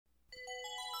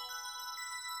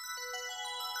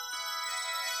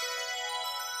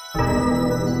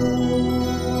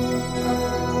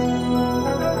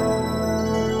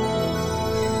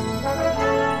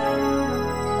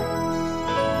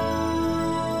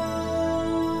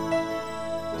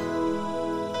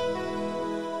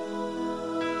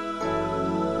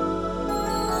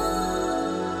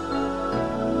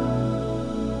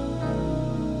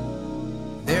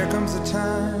a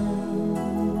time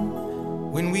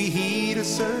when we heed a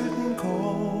certain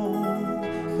call,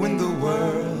 when the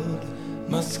world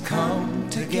must come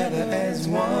together as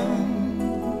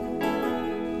one.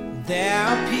 There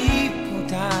are people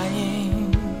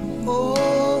dying.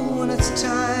 Oh, when it's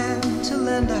time to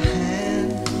lend a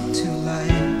hand to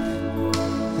life,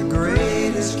 the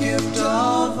greatest gift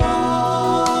of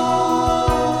all.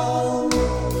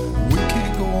 We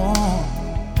can't go on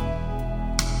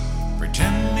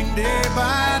pretending day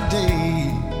by day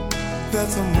that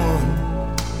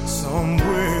someone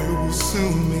somewhere will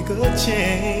soon make a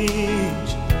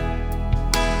change.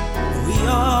 We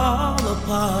all a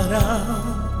part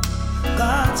of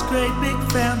God's great big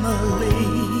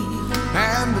family.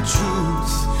 And the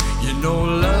truth, you know,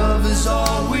 love is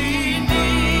all we need.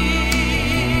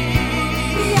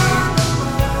 We are the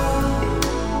world,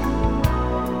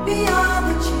 we are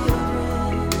the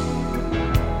children,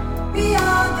 we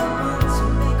are the ones who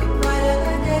make a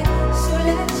brighter day, so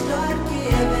let's start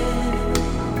giving.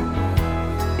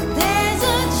 There's a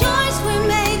choice we're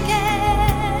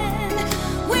making,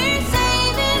 we're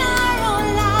saving our own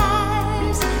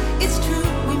lives. It's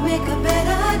true, we make a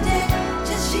better day,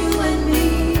 just you and me.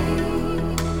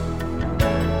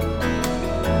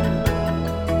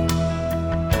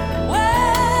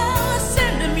 Well,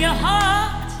 send them your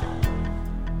heart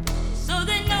so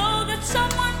they know that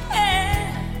someone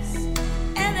cares,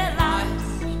 and their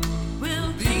lives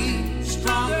will be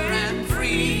stronger and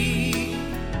free,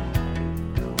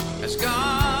 as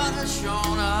God has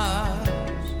shown us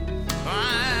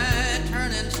by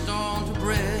turning stone to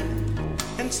bread.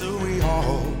 And so we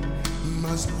all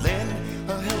must lend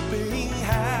a helping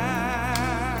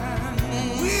hand.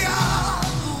 We are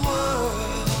the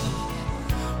world,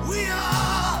 we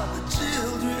are the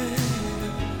children,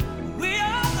 we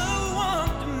are the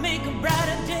ones to make a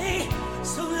brighter day,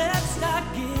 so let's start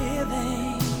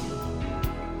giving.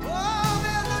 Oh,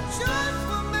 there's a choice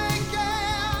we're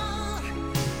making,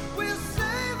 we're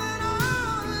saving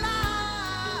our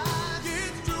lives.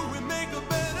 It's true, we make a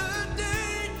better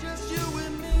day, just you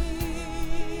and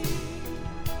me.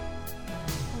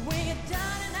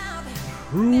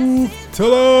 Truth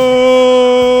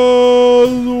tellers,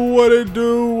 what it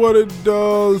do, what it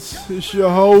does. It's your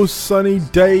host, Sunny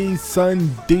Days,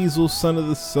 Son Diesel, son of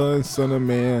the sun, son of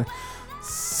man,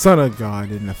 son of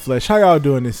God in the flesh. How y'all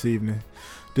doing this evening,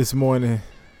 this morning,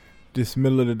 this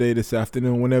middle of the day, this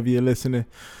afternoon, whenever you're listening?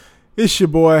 It's your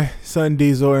boy, Son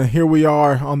Diesel, and here we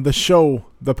are on the show,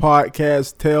 the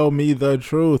podcast, Tell Me the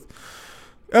Truth.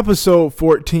 Episode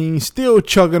 14, still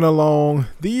chugging along.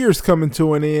 The year's coming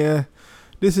to an end.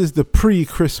 This is the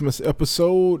pre-Christmas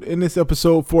episode. In this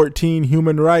episode 14,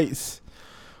 Human Rights.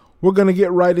 We're going to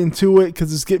get right into it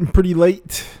because it's getting pretty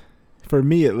late, for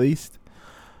me at least.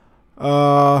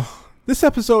 This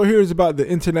episode here is about the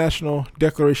International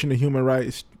Declaration of Human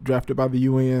Rights drafted by the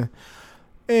UN.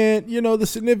 And, you know, the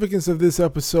significance of this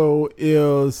episode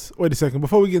is... Wait a second.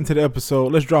 Before we get into the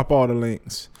episode, let's drop all the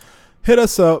links. Hit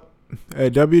us up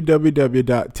at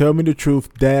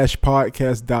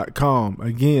www.tellmethetruth-podcast.com.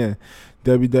 Again,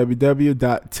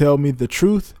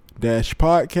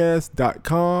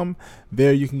 www.tellmethetruth-podcast.com.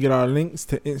 There you can get our links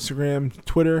to Instagram,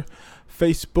 Twitter,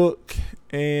 Facebook,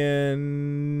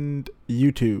 and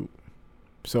YouTube.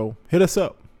 So hit us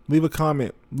up. Leave a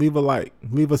comment. Leave a like.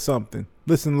 Leave us something.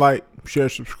 Listen, like, share,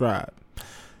 subscribe.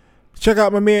 Check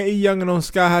out my man E. Youngin on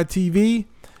Sky High TV.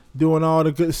 Doing all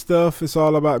the good stuff. It's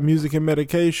all about music and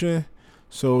medication.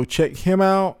 So check him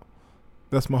out.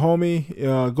 That's my homie.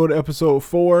 Go to episode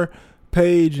 4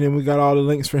 page, and then we got all the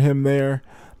links for him there.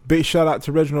 Big shout out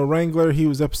to Reginald Wrangler. He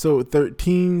was episode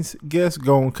 13's guest,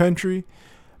 Gone Country.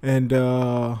 And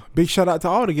big shout out to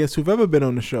all the guests who've ever been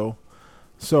on the show.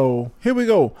 So here we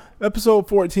go. Episode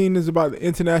 14 is about the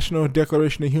International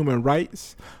Declaration of Human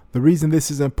Rights. The reason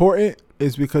this is important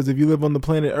is because if you live on the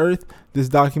planet Earth, this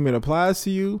document applies to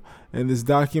you, and this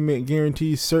document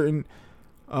guarantees certain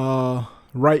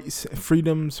rights,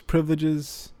 freedoms,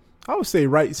 privileges. I would say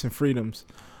rights and freedoms.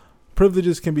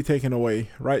 Privileges can be taken away.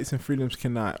 Rights and freedoms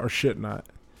cannot or should not.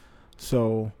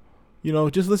 So, you know,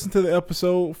 just listen to the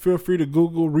episode. Feel free to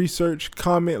Google, research,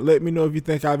 comment. Let me know if you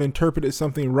think I've interpreted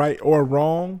something right or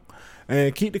wrong,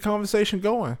 and keep the conversation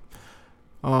going.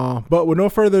 But with no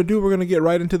further ado, we're going to get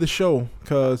right into the show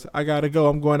because I got to go.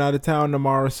 I'm going out of town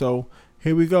tomorrow. So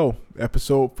here we go.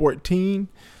 Episode 14,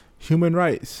 Human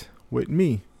Rights with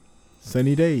me,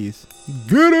 Sunny Days.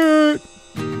 Get it!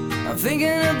 I'm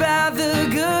thinking about the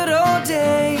good old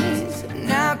days.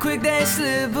 Now quick they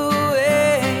slip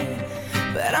away.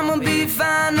 But I'm gonna be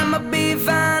fine, I'ma be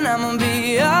fine, I'ma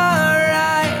be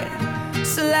alright.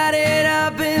 So light it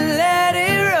up and let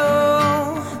it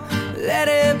roll. Let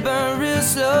it burn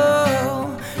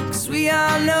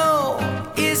all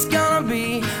know it's gonna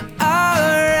be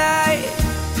alright.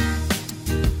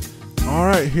 All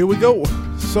right, here we go.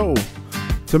 So,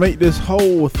 to make this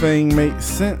whole thing make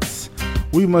sense,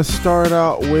 we must start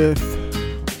out with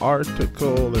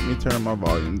article. Let me turn my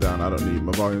volume down. I don't need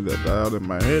my volume that loud in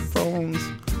my headphones.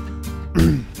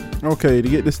 Okay, to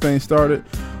get this thing started,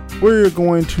 we're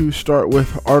going to start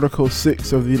with Article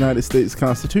 6 of the United States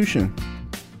Constitution.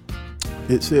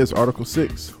 It says, Article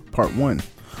 6, Part 1.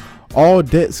 All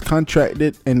debts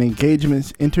contracted and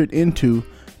engagements entered into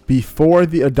before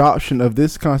the adoption of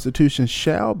this Constitution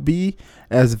shall be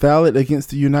as valid against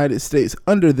the United States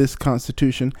under this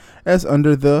Constitution as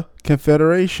under the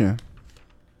Confederation.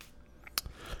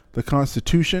 The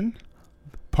Constitution,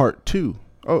 Part 2.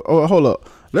 Oh, hold up.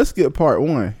 Let's get Part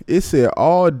 1. It said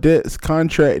all debts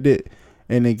contracted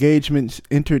and engagements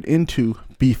entered into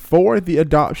before the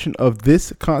adoption of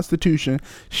this Constitution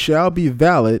shall be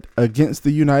valid against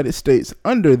the United States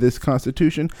under this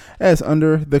Constitution as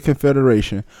under the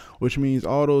Confederation, which means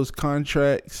all those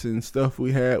contracts and stuff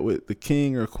we had with the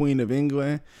King or Queen of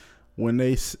England when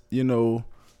they,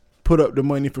 put up the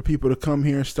money for people to come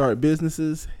here and start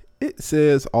businesses. It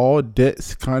says all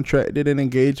debts contracted and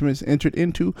engagements entered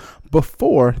into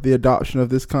before the adoption of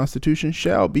this Constitution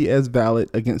shall be as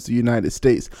valid against the United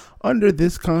States under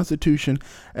this Constitution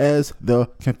as the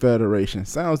Confederation.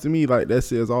 Sounds to me like that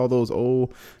says all those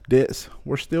old debts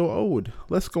were still owed.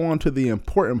 Let's go on to the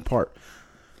important part,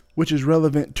 which is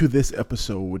relevant to this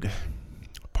episode.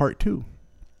 Part 2.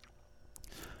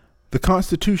 The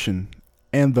Constitution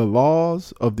and the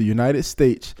laws of the United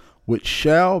States, which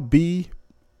shall be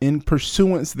in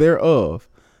pursuance thereof,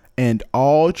 and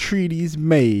all treaties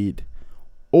made,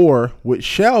 or which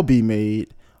shall be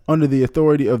made under the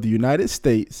authority of the United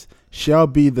States, shall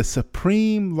be the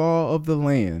supreme law of the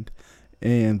land,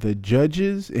 and the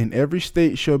judges in every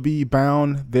state shall be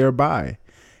bound thereby.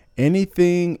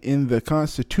 Anything in the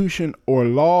Constitution or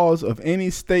laws of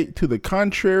any state to the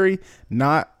contrary,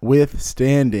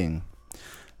 notwithstanding.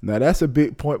 Now, that's a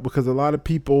big point because a lot of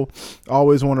people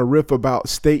always want to riff about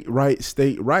state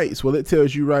rights. Well, it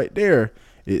tells you right there.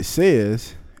 It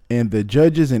says, and the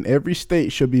judges in every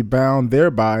state shall be bound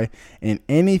thereby, and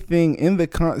anything in the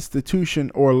Constitution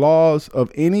or laws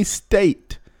of any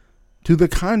state to the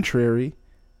contrary,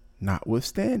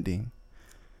 notwithstanding.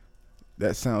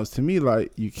 That sounds to me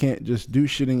like you can't just do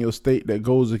shit in your state that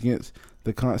goes against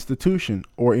the Constitution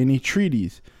or any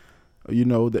treaties,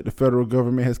 that the federal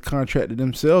government has contracted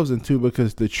themselves into,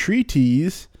 because the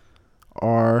treaties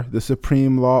are the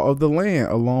supreme law of the land,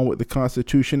 along with the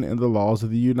Constitution and the laws of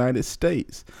the United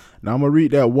States. Now, I'm going to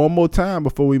read that one more time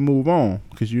before we move on,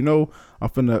 because I'm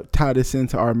going to tie this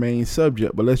into our main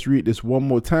subject. But let's read this one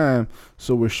more time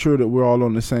so we're sure that we're all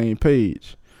on the same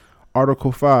page.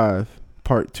 Article 5,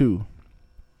 Part 2.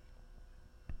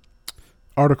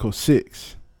 Article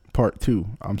 6, Part 2.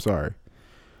 I'm sorry.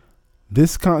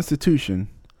 This Constitution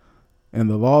and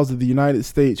the laws of the United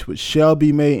States, which shall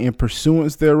be made in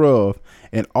pursuance thereof,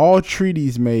 and all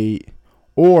treaties made,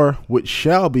 or which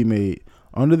shall be made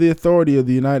under the authority of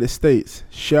the United States,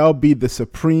 shall be the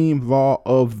supreme law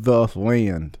of the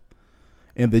land,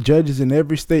 and the judges in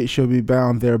every state shall be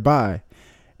bound thereby.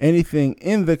 Anything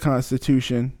in the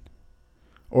Constitution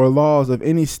or laws of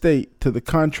any state to the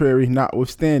contrary,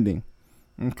 notwithstanding.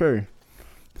 Okay,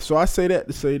 so I say that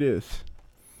to say this.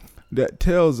 That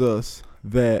tells us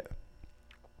that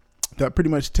pretty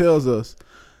much tells us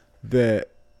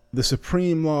that the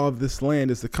supreme law of this land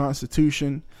is the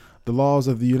Constitution, the laws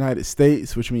of the United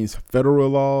States, which means federal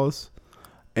laws,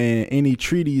 and any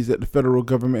treaties that the federal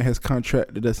government has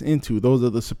contracted us into. Those are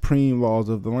the supreme laws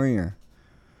of the land.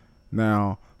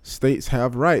 Now, states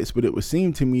have rights, but it would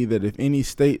seem to me that if any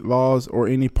state laws or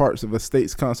any parts of a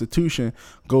state's constitution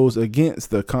goes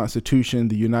against the Constitution,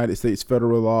 the United States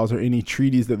federal laws, or any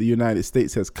treaties that the United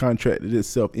States has contracted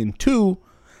itself into,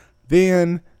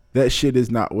 then that shit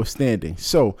is notwithstanding.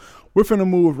 So we're going to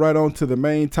move right on to the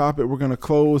main topic. We're going to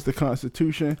close the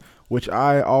Constitution, which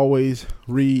I always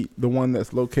read the one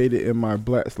that's located in my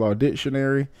Black's Law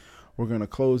Dictionary. We're going to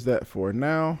close that for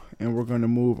now, and we're going to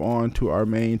move on to our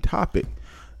main topic.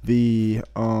 The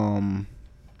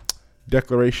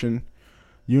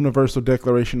Universal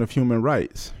Declaration of Human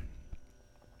Rights.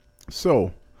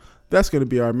 So that's going to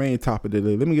be our main topic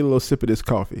today. Let me get a little sip of this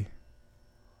coffee.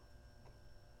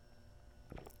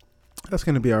 That's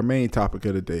going to be our main topic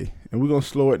of the day. And we're going to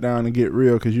slow it down and get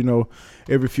real because,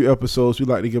 every few episodes we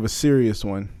like to give a serious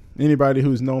one. Anybody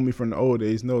who's known me from the old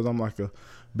days knows I'm like a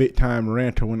big time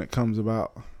ranter when it comes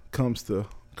to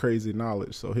crazy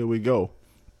knowledge. So here we go.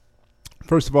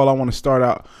 First of all, I want to start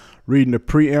out reading the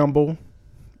preamble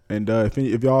And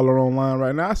if y'all are online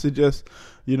right now, I suggest,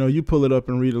 you pull it up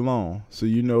and read along. So,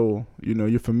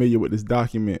 you're familiar with this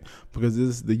document, because this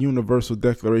is the Universal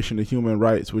Declaration of Human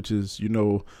Rights, which is,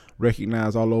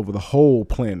 recognized all over the whole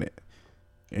planet.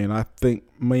 And I think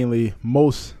mainly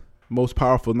most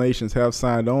powerful nations have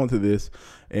signed on to this.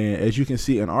 And as you can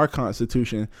see in our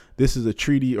Constitution, this is a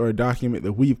treaty or a document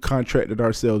that we've contracted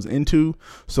ourselves into.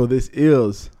 So this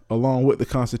is, along with the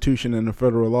Constitution and the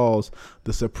federal laws,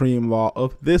 the supreme law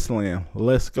of this land.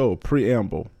 Let's go.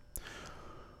 Preamble.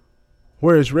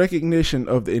 Whereas recognition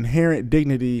of the inherent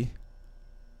dignity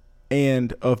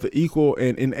and of the equal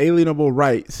and inalienable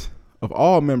rights of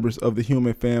all members of the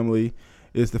human family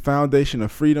is the foundation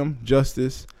of freedom,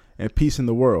 justice, and peace in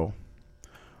the world.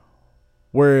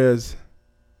 Whereas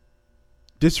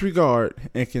disregard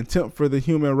and contempt for the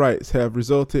human rights have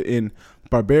resulted in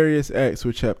barbarous acts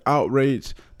which have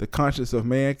outraged the conscience of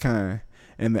mankind,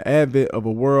 and the advent of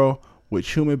a world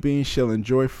which human beings shall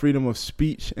enjoy freedom of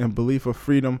speech and belief of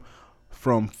freedom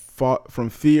from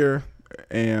fear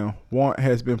and want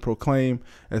has been proclaimed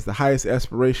as the highest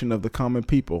aspiration of the common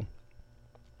people.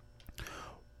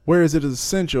 Whereas it is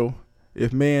essential,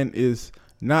 if man is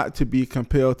not to be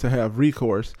compelled to have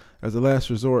recourse as a last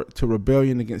resort to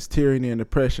rebellion against tyranny and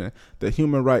oppression, that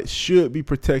human rights should be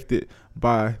protected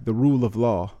by the rule of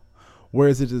law.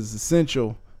 Whereas it is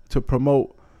essential to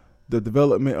promote the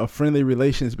development of friendly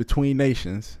relations between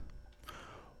nations.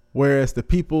 Whereas the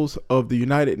peoples of the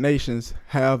United Nations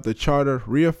have the Charter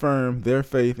reaffirmed their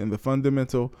faith in the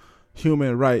fundamental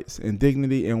human rights and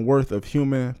dignity and worth of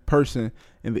human person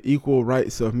and the equal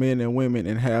rights of men and women,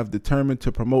 and have determined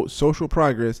to promote social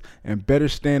progress and better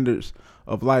standards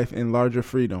of life and larger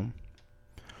freedom.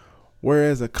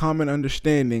 Whereas a common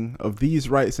understanding of these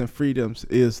rights and freedoms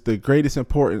is the greatest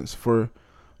importance for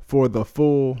the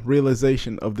full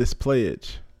realization of this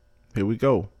pledge. Here we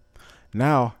go.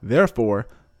 Now, therefore,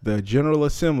 the General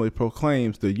Assembly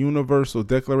proclaims the Universal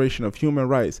Declaration of Human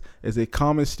Rights as a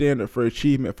common standard for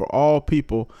achievement for all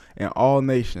people and all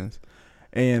nations,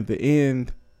 and the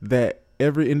end that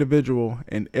every individual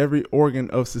and every organ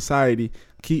of society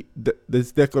keep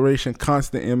this declaration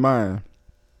constant in mind,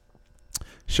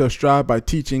 shall strive by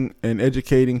teaching and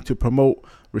educating to promote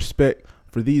respect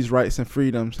for these rights and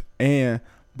freedoms, and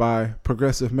by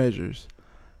progressive measures,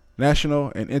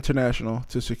 national and international,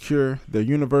 to secure their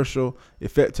universal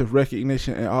effective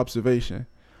recognition and observation,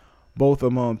 both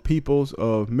among peoples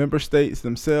of member states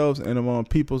themselves and among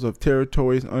peoples of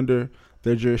territories under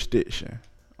their jurisdiction.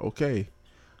 Okay,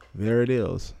 there it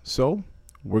is. So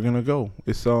we're going to go.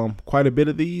 It's quite a bit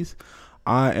of these.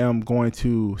 I am going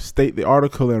to state the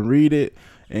article and read it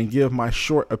and give my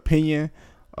short opinion.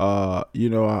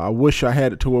 I wish I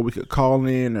had it to where we could call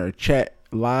in or chat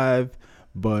live,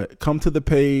 but come to the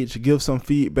page, give some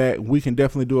feedback. We can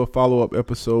definitely do a follow-up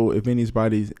episode if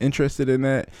anybody's interested in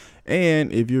that.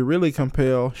 And if you're really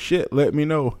compelled, let me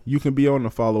know. You can be on the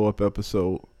follow-up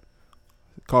episode.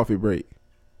 Coffee break.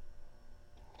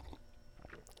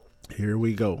 Here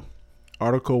we go.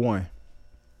 Article 1.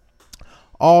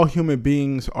 All human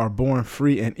beings are born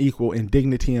free and equal in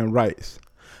dignity and rights.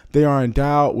 They are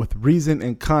endowed with reason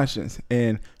and conscience,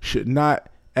 and should not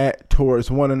act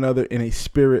towards one another in a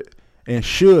spirit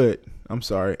should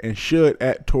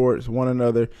act towards one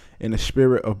another in a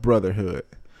spirit of brotherhood.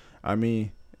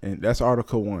 And that's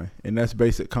Article 1, and that's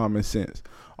basic common sense.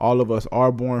 All of us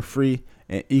are born free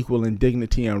and equal in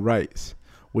dignity and rights,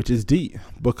 which is deep,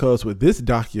 because with this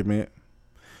document,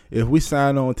 if we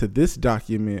sign on to this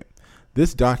document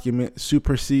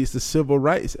supersedes the Civil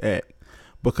Rights Act,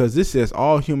 because this says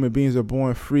all human beings are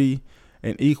born free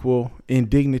and equal in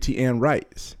dignity and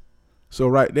rights. So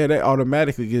right there, that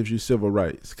automatically gives you civil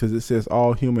rights, because it says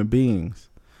all human beings.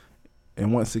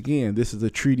 And once again, this is a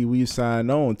treaty we've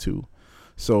signed on to.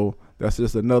 So that's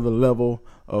just another level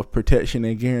of protection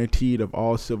and guaranteed of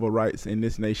all civil rights in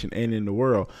this nation and in the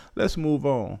world. Let's move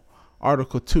on.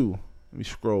 Article 2. Let me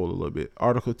scroll a little bit.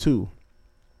 Article 2.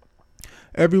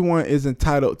 Everyone is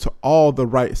entitled to all the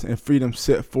rights and freedoms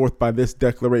set forth by this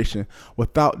declaration,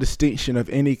 without distinction of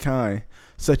any kind,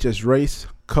 such as race,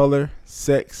 color,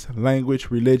 sex, language,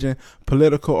 religion,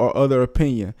 political or other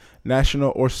opinion,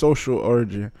 national or social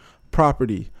origin,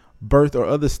 property, birth, or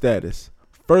other status.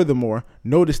 Furthermore,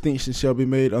 no distinction shall be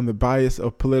made on the basis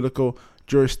of political,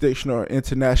 jurisdictional, or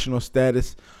international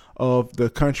status of the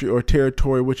country or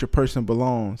territory which a person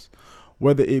belongs,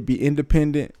 whether it be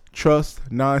independent,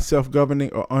 trust,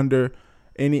 non-self-governing, or under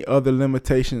any other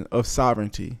limitation of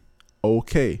sovereignty.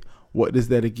 Okay, what does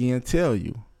that again tell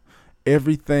you?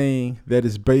 Everything that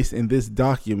is based in this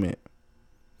document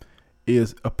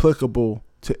is applicable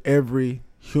to every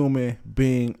human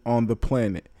being on the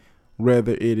planet,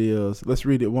 whether it is, let's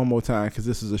read it one more time because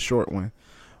this is a short one,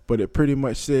 but it pretty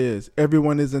much says,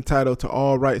 everyone is entitled to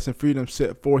all rights and freedoms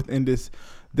set forth in this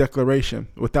declaration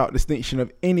without distinction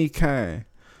of any kind,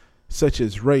 such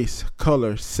as race,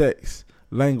 color, sex,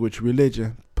 language,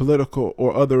 religion, political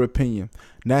or other opinion,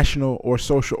 national or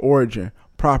social origin,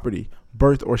 property,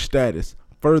 birth or status.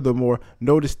 Furthermore,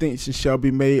 no distinction shall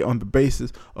be made on the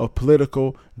basis of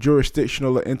political,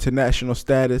 jurisdictional, or international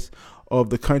status of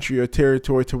the country or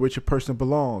territory to which a person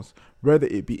belongs, whether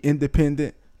it be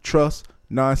independent, trust,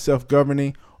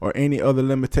 non-self-governing, or any other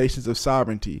limitations of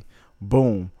sovereignty.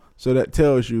 Boom. So that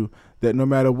tells you that no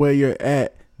matter where you're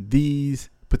at, these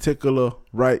particular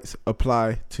rights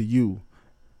apply to you.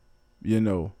 You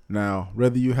know, now,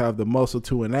 whether you have the muscle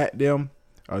to enact them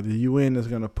or the UN is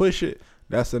going to push it,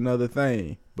 that's another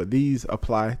thing. But these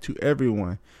apply to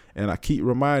everyone. And I keep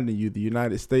reminding you, the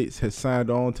United States has signed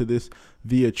on to this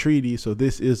via treaty. So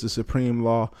this is the supreme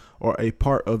law, or a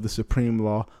part of the supreme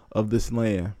law of this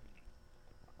land.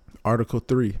 Article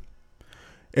 3.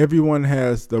 Everyone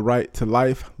has the right to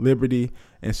life, liberty,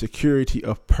 and security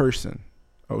of person.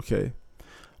 Okay.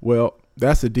 Well,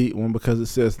 that's a deep one because it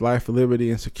says life, liberty,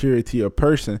 and security of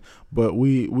person. But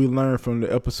we learned from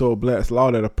the episode Black's Law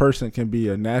that a person can be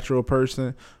a natural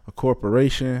person, a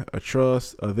corporation, a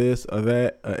trust, a this, a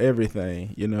that, a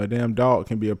everything. You know, a damn dog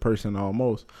can be a person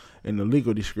almost in the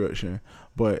legal description.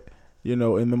 But, you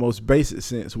know, in the most basic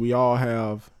sense, we all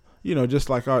have, you know, just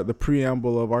like the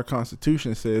preamble of our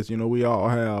Constitution says, you know, we all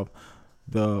have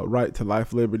the right to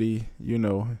life, liberty, you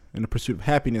know, and the pursuit of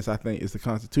happiness, I think, is the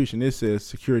Constitution. It says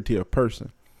security of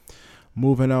person.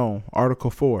 Moving on. Article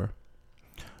 4.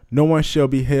 No one shall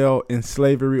be held in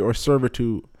slavery or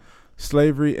servitude.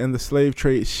 Slavery and the slave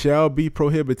trade shall be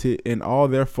prohibited in all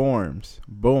their forms.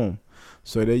 Boom.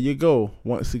 So there you go.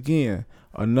 Once again,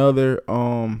 another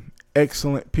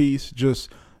excellent piece, just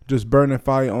burning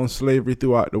fire on slavery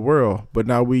throughout the world. But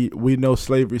now we know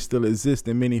slavery still exists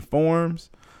in many forms.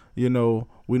 You know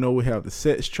we have the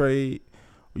sex trade.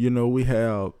 You know, we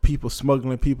have people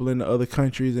smuggling people into other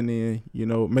countries and then, you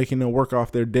know, making them work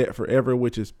off their debt forever,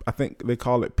 which is, I think they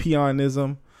call it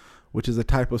peonism, which is a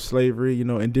type of slavery. You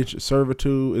know, indentured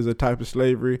servitude is a type of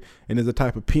slavery and is a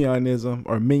type of peonism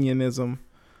or minionism.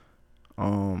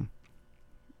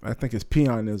 I think it's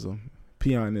peonism.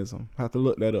 I have to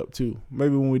look that up too.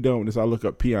 Maybe when we're done with this, I'll look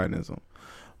up peonism.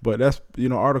 But that's, you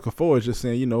know, Article 4 is just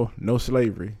saying, you know, no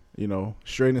slavery. You know,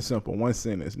 straight and simple, one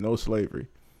sentence, no slavery.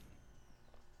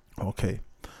 Okay.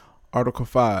 Article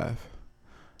 5.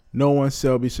 No one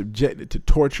shall be subjected to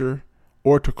torture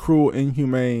or to cruel,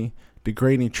 inhumane,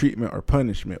 degrading treatment or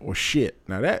punishment or shit.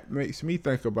 Now that makes me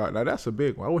think about, now that's a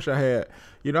big one. I wish I had,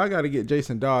 you know, I got to get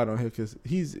Jason Dodd on here because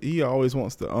he always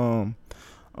wants to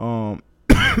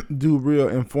do real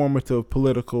informative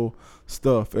political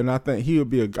stuff. And I think he would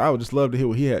be I would just love to hear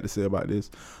what he had to say about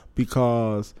this,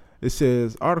 because it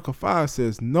says, Article 5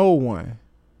 says, no one,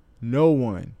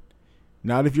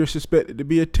 not if you're suspected to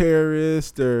be a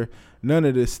terrorist or none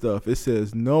of this stuff. It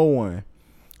says no one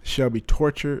shall be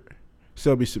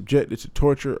subjected to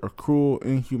torture or cruel,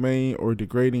 inhumane, or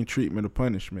degrading treatment or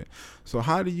punishment. So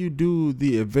how do you do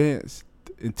the advanced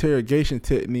interrogation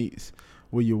techniques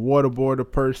where you waterboard a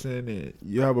person and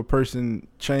you have a person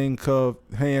handcuffed,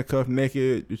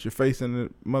 naked, with your face in the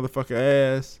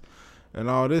motherfucker ass and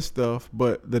all this stuff,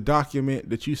 but the document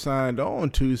that you signed on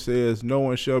to says no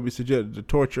one shall be subjected to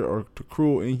torture or to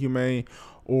cruel, inhumane,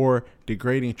 or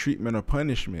degrading treatment or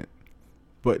punishment.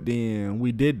 But then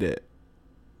we did that.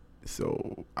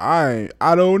 So I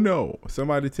don't know.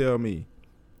 Somebody tell me.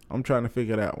 I'm trying to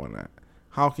figure that one out.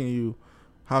 How can you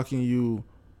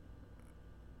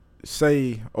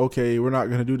say, okay, we're not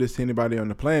going to do this to anybody on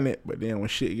the planet, but then when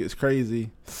shit gets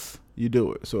crazy, you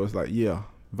do it. So it's like, yeah,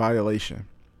 violation.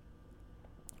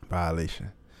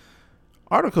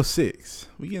 Article 6.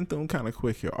 We getting through them kind of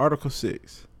quick here. Article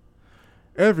 6.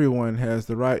 Everyone has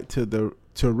the right to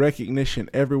recognition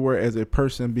everywhere as a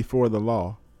person before the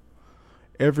law.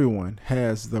 Everyone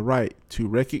has the right to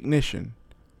recognition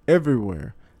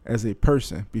everywhere as a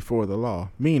person before the law.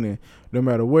 Meaning, no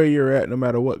matter where you're at, no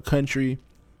matter what country,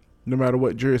 no matter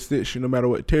what jurisdiction, no matter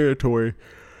what territory.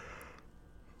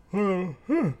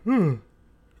 Coffee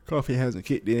hasn't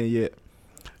kicked in yet.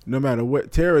 No matter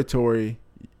what territory,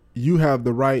 you have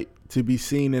the right to be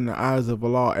seen in the eyes of the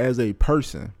law as a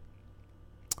person.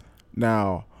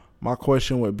 Now, my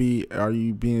question would be, are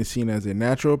you being seen as a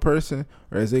natural person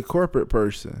or as a corporate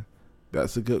person?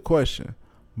 That's a good question.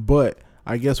 But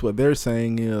I guess what they're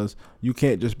saying is you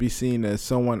can't just be seen as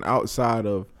someone outside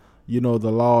of, you know,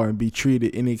 the law and be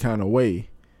treated any kind of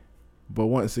way. But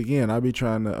once again, I'm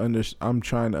trying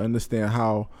to understand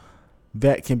how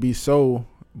that can be so,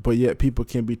 but yet people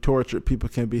can be tortured. People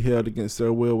can be held against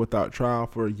their will without trial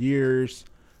for years,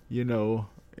 you know,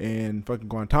 in fucking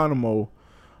Guantanamo.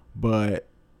 But,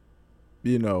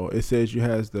 you know, it says you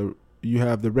have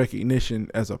the recognition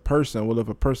as a person. Well, if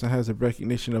a person has a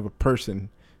recognition of a person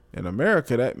in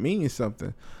America, that means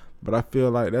something. But I feel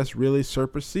like that's really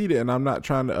superseded, and I'm not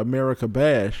trying to America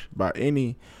bash by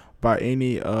any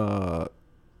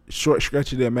short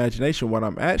stretch of the imagination. What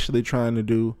I'm actually trying to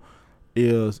do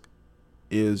is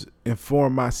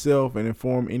inform myself and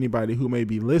inform anybody who may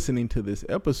be listening to this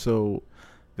episode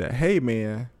that, hey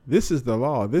man, this is the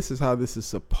law. This is how this is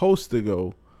supposed to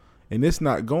go, and it's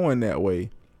not going that way.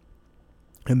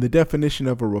 And the definition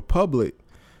of a republic,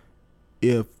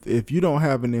 if you don't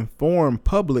have an informed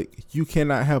public, you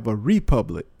cannot have a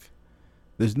republic.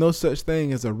 There's no such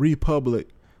thing as a republic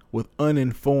with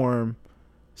uninformed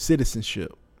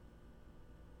citizenship.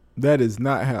 That is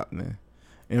not happening.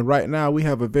 And right now we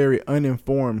have a very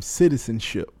uninformed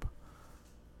citizenship.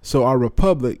 So our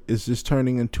republic is just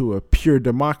turning into a pure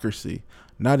democracy,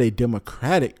 not a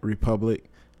democratic republic,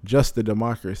 just a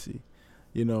democracy.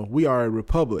 You know, we are a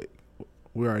republic.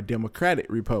 We are a democratic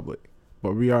republic,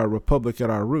 but we are a republic at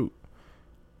our root.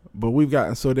 But we've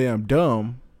gotten so damn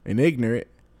dumb and ignorant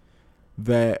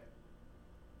that,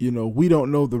 you know, we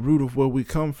don't know the root of where we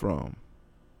come from.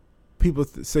 People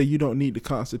say you don't need the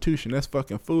Constitution. That's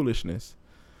fucking foolishness.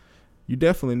 You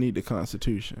definitely need the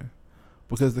Constitution,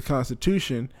 because the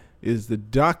Constitution is the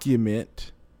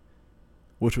document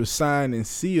which was signed and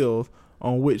sealed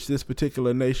on which this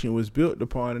particular nation was built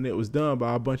upon, and it was done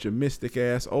by a bunch of mystic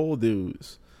ass old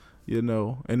dudes, you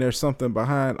know, and there's something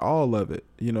behind all of it.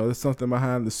 You know, there's something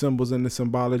behind the symbols and the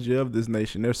symbology of this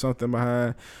nation. There's something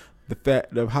behind the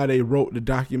fact of how they wrote the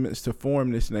documents to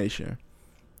form this nation.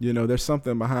 You know, there's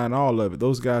something behind all of it.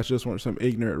 Those guys just weren't some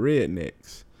ignorant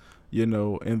rednecks, you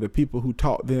know, and the people who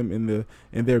taught them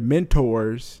and their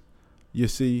mentors, you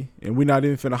see, and we're not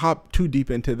even finna hop too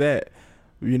deep into that,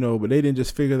 you know, but they didn't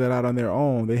just figure that out on their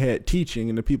own. They had teaching,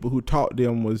 and the people who taught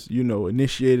them was, you know,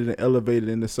 initiated and elevated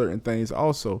into certain things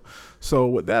also. So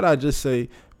with that, I just say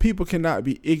people cannot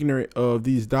be ignorant of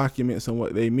these documents and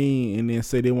what they mean and then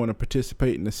say they want to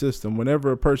participate in the system.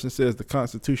 Whenever a person says the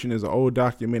Constitution is an old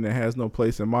document and has no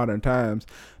place in modern times,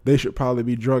 they should probably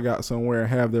be drug out somewhere and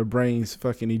have their brains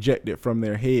fucking ejected from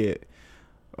their head,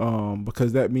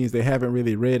 because that means they haven't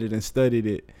really read it and studied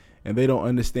it, and they don't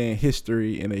understand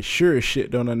history, and they sure as shit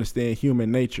don't understand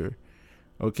human nature.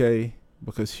 Okay?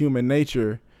 Because human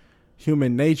nature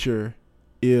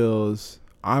is,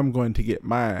 I'm going to get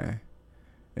mine.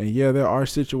 And yeah, there are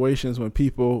situations when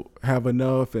people have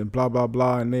enough and blah, blah,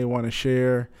 blah, and they want to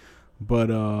share. But,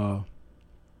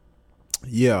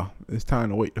 yeah, it's time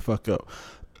to wake the fuck up.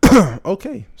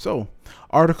 Okay, so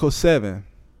Article 7.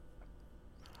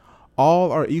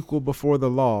 All are equal before the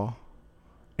law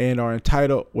and are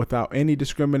entitled without any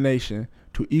discrimination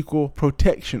to equal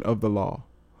protection of the law.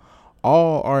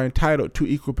 All are entitled to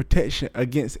equal protection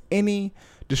against any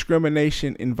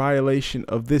discrimination in violation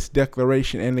of this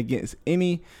declaration and against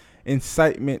any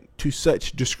incitement to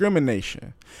such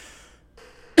discrimination.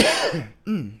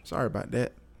 Sorry about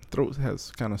that. Throat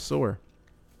has kind of sore.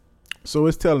 So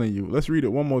it's telling you, let's read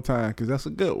it one more time because that's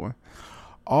a good one.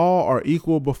 All are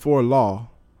equal before law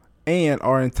and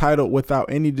are entitled without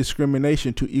any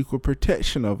discrimination to equal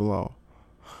protection of law.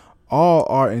 All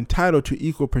are entitled to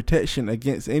equal protection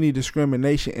against any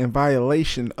discrimination in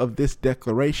violation of this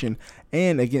declaration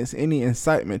and against any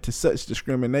incitement to such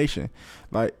discrimination.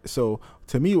 Like, so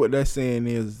to me, what that's saying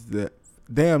is that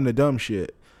damn the dumb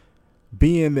shit.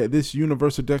 Being that this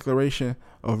Universal Declaration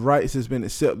of Rights has been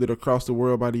accepted across the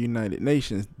world by the United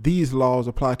Nations, these laws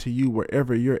apply to you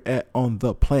wherever you're at on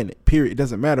the planet, period. It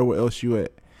doesn't matter where else you're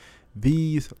at.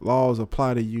 These laws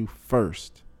apply to you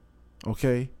first.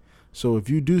 Okay? So if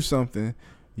you do something,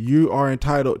 you are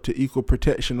entitled to equal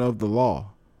protection of the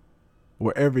law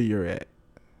wherever you're at.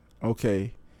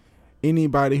 Okay.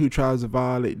 Anybody who tries to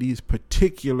violate these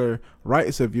particular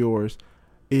rights of yours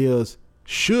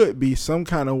should be some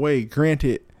kind of way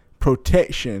granted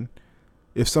protection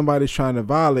if somebody's trying to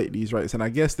violate these rights. And I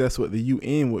guess that's what the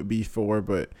UN would be for,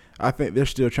 but I think they're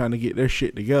still trying to get their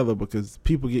shit together because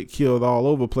people get killed all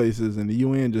over places and the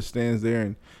UN just stands there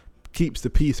and keeps the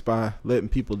peace by letting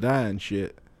people die and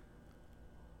shit.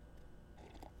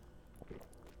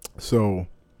 So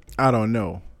I don't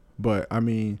know, but I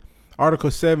mean,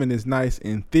 Article 7 is nice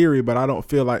in theory, but I don't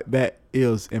feel like that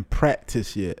is in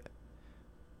practice yet.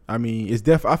 I mean, it's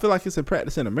I feel like it's in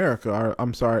practice in America, or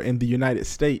I'm sorry, in the United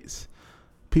States.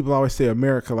 People always say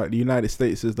America like the United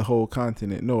States is the whole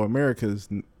continent. No, America is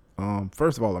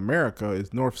First of all, America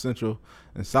is North, Central,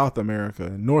 and South America.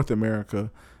 And North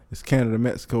America is Canada,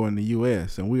 Mexico, and the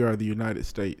U.S. And we are the United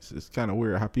States. It's kind of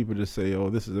weird how people just say, oh,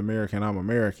 this is American, I'm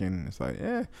American. It's like,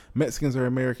 Mexicans are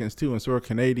Americans too, and so are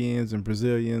Canadians and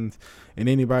Brazilians and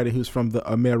anybody who's from the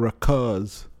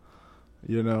Americas,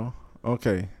 you know.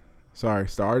 Okay, sorry,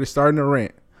 already starting to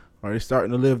rant. Already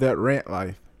starting to live that rant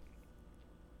life.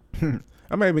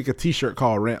 I might make a t-shirt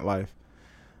called Rant Life.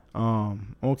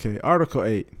 Okay, Article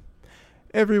 8.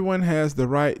 Everyone has the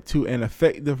right to an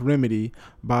effective remedy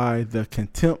by the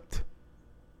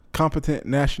competent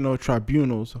national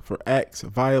tribunals for acts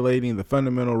violating the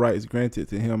fundamental rights granted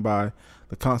to him by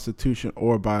the Constitution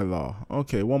or by law.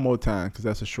 Okay, one more time because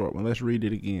that's a short one. Let's read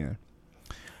it again.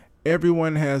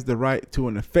 Everyone has the right to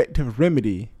an effective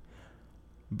remedy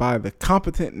by the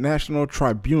competent national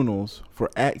tribunals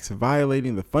for acts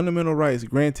violating the fundamental rights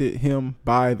granted him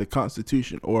by the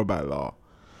Constitution or by law,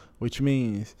 which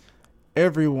means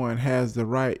everyone has the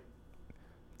right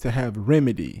to have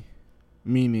remedy,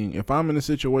 meaning if I'm in a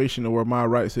situation where my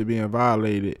rights are being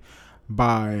violated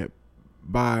by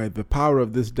the power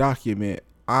of this document,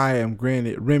 I am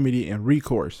granted remedy and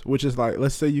recourse, which is like,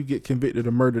 let's say you get convicted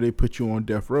of murder, they put you on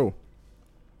death row.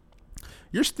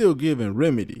 You're still given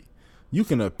remedy. You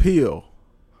can appeal.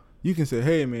 You can say,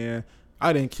 hey, man,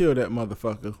 I didn't kill that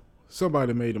motherfucker.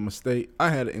 Somebody made a mistake.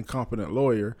 I had an incompetent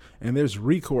lawyer, and there's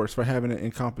recourse for having an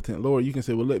incompetent lawyer. You can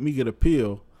say, well, let me get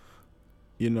appeal,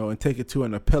 you know, and take it to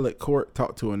an appellate court,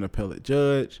 talk to an appellate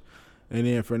judge. And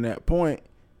then from that point,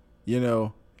 you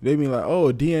know, they be like,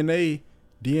 oh, DNA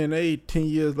 10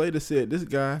 years later said this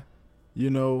guy, you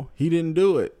know, he didn't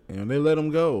do it, and they let him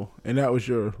go. And that was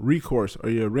your recourse or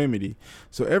your remedy.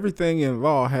 So everything in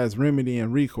law has remedy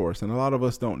and recourse. And a lot of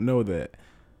us don't know that,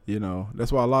 you know,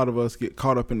 that's why a lot of us get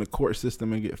caught up in the court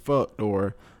system and get fucked.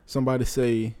 Or somebody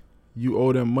say you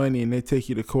owe them money and they take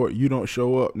you to court. You don't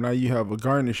show up. Now you have a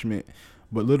garnishment.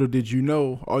 But little did you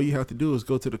know, all you have to do is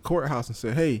go to the courthouse and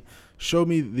say, hey, show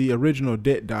me the original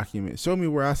debt document. Show me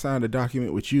where I signed a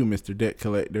document with you, Mr. Debt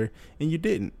Collector. And you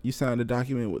didn't. You signed a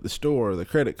document with the store or the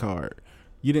credit card.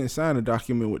 You didn't sign a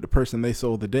document with the person they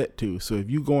sold the debt to. So if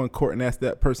you go in court and ask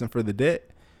that person for the debt,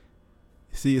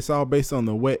 see, it's all based on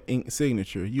the wet ink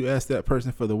signature. You ask that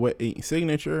person for the wet ink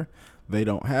signature. They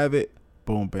don't have it.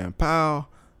 Boom, bam, pow.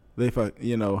 They,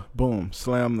 you know, boom,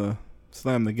 slam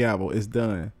the gavel. It's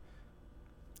done.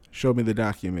 Show me the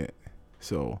document.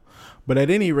 So, but at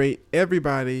any rate,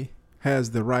 everybody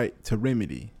has the right to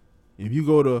remedy. If you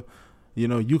go to, you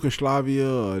know, Yugoslavia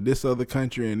or this other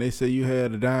country and they say you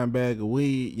had a dime bag of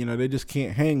weed, you know, they just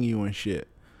can't hang you and shit.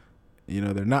 You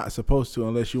know, they're not supposed to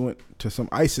unless you went to some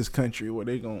ISIS country where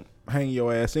they gonna hang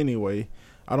your ass anyway.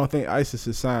 I don't think ISIS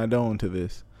is signed on to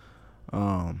this.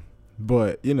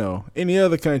 But, you know, any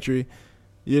other country,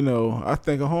 you know, I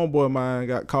think a homeboy of mine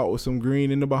got caught with some green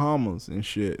in the Bahamas and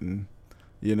shit. And,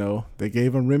 you know, they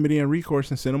gave him remedy and recourse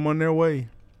and sent him on their way.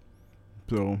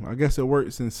 So I guess it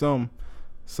works in some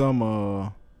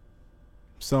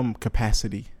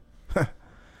capacity.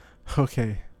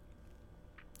 Okay.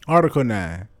 Article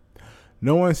 9.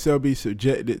 No one shall be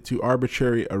subjected to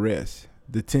arbitrary arrest,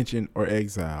 detention, or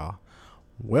exile.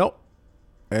 Well,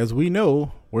 as we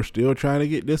know, we're still trying to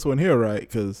get this one here right,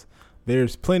 because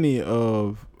there's plenty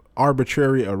of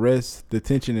arbitrary arrest,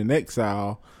 detention, and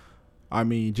exile. I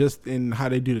mean, just in how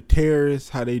they do the terrorists,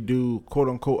 how they do quote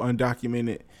unquote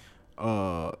undocumented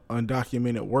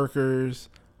workers,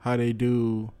 how they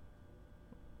do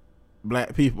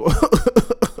black people.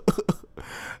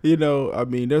 You know, I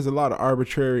mean, there's a lot of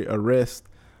arbitrary arrest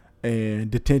and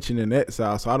detention and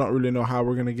exile. So I don't really know how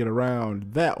we're gonna get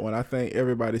around that one. I think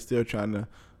everybody's still trying to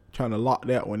lock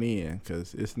that one in,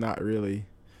 because it's not really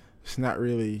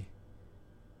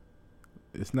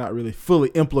fully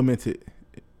implemented,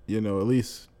 you know, at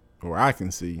least where I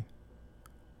can see.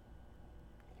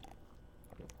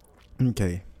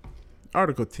 Okay.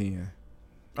 Article 10.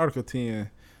 Article 10,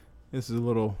 this is a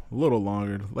little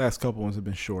longer. The last couple ones have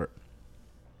been short.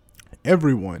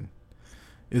 Everyone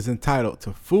is entitled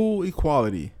to full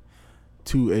equality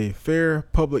to a fair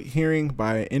public hearing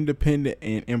by an independent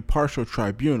and impartial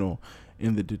tribunal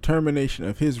in the determination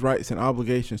of his rights and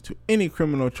obligations to any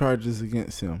criminal charges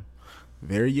against him.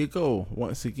 There you go.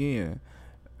 Once again,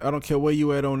 I don't care where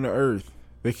you at on the earth.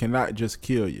 They cannot just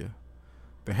kill you.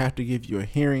 They have to give you a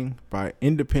hearing by an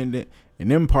independent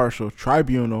and impartial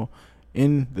tribunal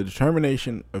in the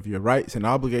determination of your rights and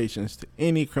obligations to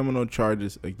any criminal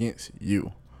charges against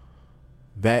you.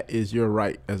 That is your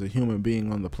right as a human being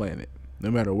on the planet,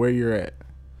 no matter where you're at.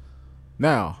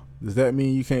 Now, does that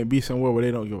mean you can't be somewhere where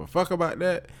they don't give a fuck about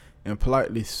that and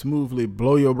politely, smoothly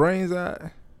blow your brains out?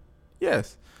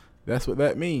 Yes, That's what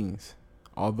that means.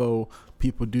 Although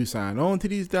people do sign on to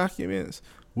these documents,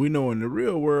 we know in the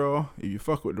real world, if you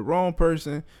fuck with the wrong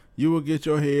person, you will get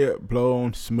your head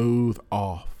blown smooth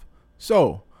off.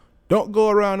 So, don't go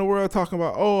around the world talking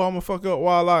about, oh, I'm going to fuck up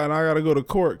Wildlife and I got to go to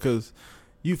court because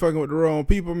you fucking with the wrong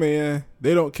people, man.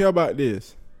 They don't care about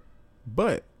this.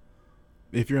 But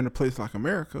if you're in a place like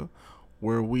America,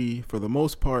 where we, for the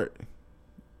most part,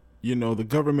 you know, the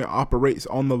government operates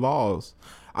on the laws.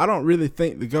 I don't really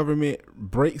think the government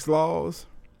breaks laws.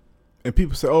 And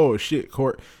people say, oh, shit,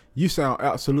 court, you sound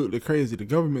absolutely crazy. The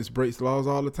government breaks laws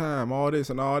all the time, all this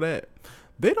and all that.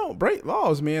 They don't break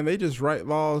laws, man. They just write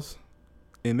laws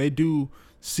and they do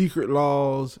secret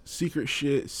laws, secret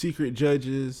shit, secret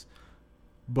judges.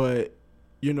 But,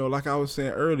 you know, like I was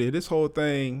saying earlier, this whole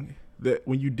thing that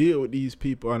when you deal with these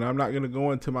people, and I'm not going to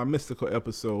go into my mystical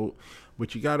episode,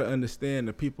 but you got to understand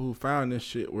the people who found this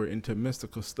shit were into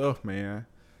mystical stuff, man.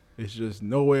 It's just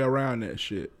no way around that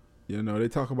shit. You know, they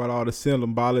talk about all the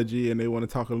symbology and they want to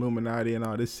talk Illuminati and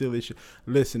all this silly shit.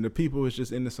 Listen, the people is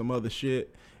just into some other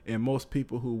shit, and most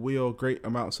people who wield great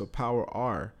amounts of power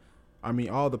are. I mean,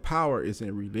 all the power is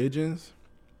in religions,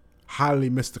 highly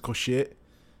mystical shit,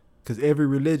 because every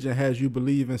religion has you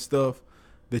believe in stuff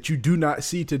that you do not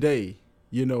see today.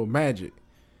 You know, magic,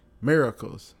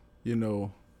 miracles, you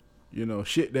know,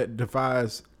 shit that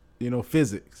defies, you know,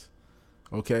 physics.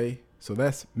 Okay, so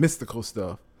that's mystical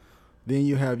stuff. Then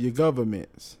you have your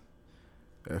governments.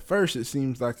 At first, it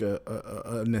seems like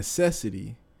a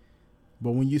necessity.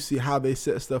 But when you see how they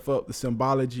set stuff up, the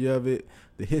symbology of it,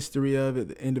 the history of it,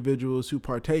 the individuals who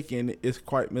partake in it, it's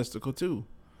quite mystical too.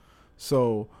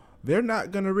 So they're not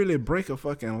going to really break a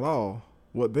fucking law.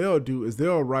 What they'll do is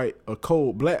they'll write a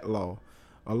cold black law,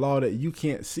 a law that you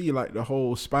can't see, like the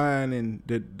whole spine and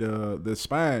the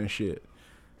spine shit.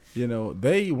 You know,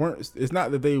 they weren't, it's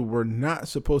not that they were not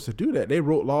supposed to do that. They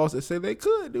wrote laws that say they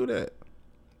could do that.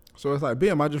 So it's like,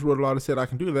 bam, I just wrote a law that said I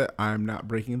can do that. I'm not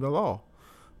breaking the law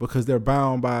because they're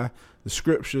bound by the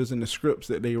scriptures and the scripts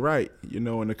that they write, you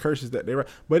know, and the curses that they write.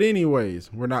 But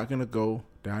anyways, we're not going to go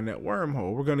down that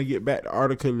wormhole. We're going to get back to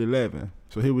Article 11.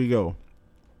 So here we go.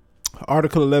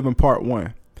 Article 11, Part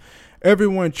 1.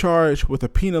 Everyone charged with a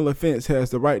penal offense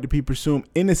has the right to be presumed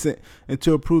innocent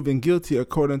until proven guilty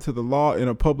according to the law in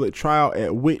a public trial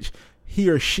at which he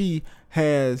or she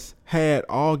has had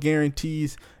all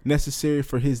guarantees necessary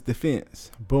for his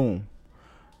defense. Boom.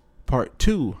 Part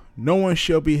 2. No one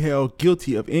shall be held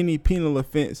guilty of any penal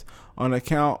offense on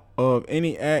account of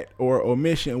any act or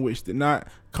omission which did not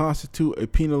constitute a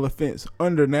penal offense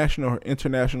under national or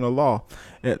international law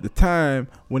at the time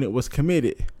when it was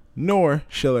committed. Nor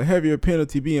shall a heavier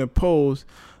penalty be imposed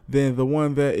than the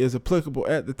one that is applicable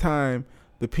at the time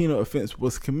the penal offense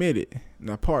was committed.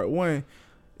 Now, Part 1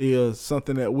 is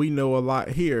something that we know a lot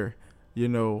here. You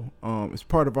know, it's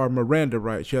part of our Miranda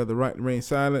rights. You have the right to remain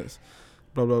silent,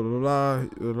 blah, blah, blah, blah,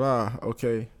 blah, blah.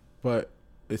 Okay, but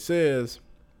it says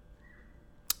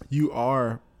you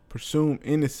are presumed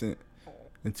innocent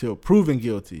until proven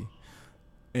guilty.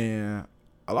 And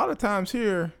a lot of times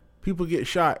here, people get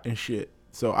shot and shit.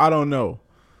 So I don't know.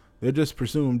 They're just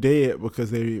presumed dead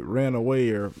because they ran away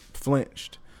or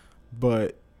flinched.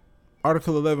 But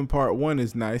Article 11, Part 1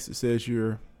 is nice. It says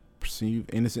you're presumed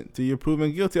innocent till you're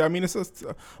proven guilty. I mean,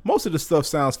 most of the stuff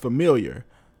sounds familiar,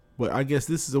 but I guess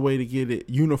this is a way to get it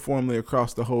uniformly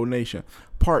across the whole nation.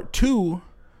 Part 2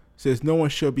 says no one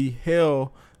shall be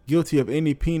held guilty of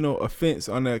any penal offense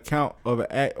on the account of an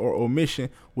act or omission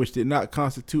which did not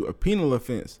constitute a penal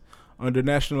offense under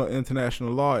national and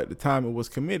international law at the time it was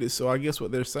committed. So I guess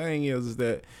what they're saying is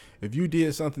that if you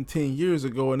did something 10 years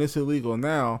ago and it's illegal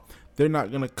now, they're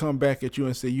not going to come back at you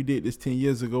and say you did this 10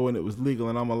 years ago and it was legal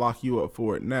and I'm going to lock you up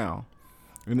for it now.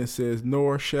 And it says,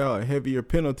 nor shall a heavier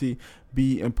penalty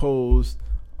be imposed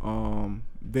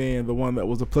than the one that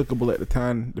was applicable at the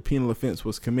time the penal offense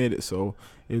was committed. So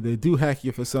if they do hack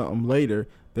you for something later,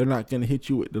 they're not going to hit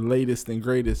you with the latest and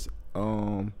greatest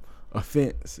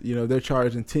offense. You know, they're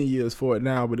charging 10 years for it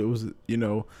now, but it was, you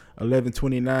know,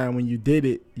 1129 when you did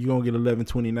it. You're gonna get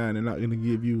 1129. They're not gonna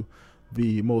give you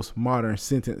the most modern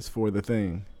sentence for the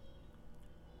thing.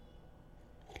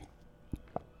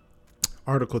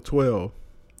 Article 12.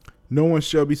 No one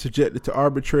shall be subjected to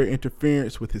arbitrary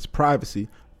interference with his privacy,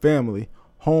 family,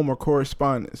 home, or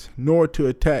correspondence, nor to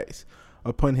attacks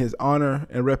upon his honor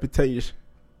and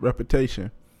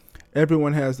reputation.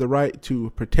 Everyone has the right to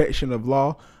protection of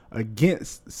law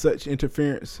against such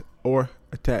interference or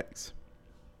attacks.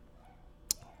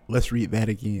 Let's read that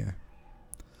again.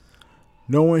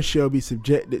 No one shall be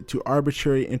subjected to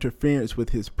arbitrary interference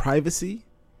with his privacy,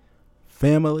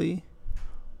 family,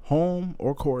 home,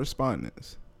 or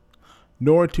correspondence,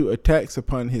 nor to attacks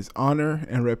upon his honor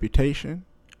and reputation.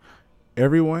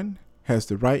 Everyone has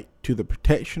the right to the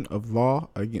protection of law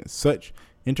against such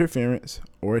interference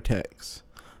or attacks.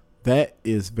 That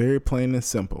is very plain and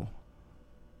simple.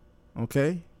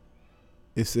 Okay?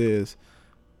 It says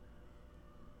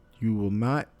you will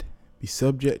not be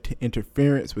subject to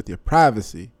interference with your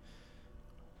privacy.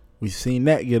 We've seen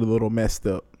that get a little messed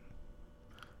up.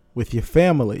 With your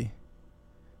family,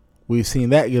 we've seen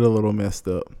that get a little messed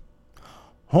up.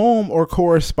 Home or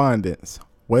correspondence.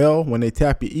 Well, when they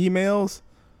tap your emails,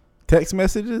 text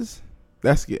messages,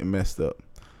 that's getting messed up.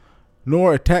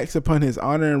 Nor attacks upon his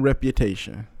honor and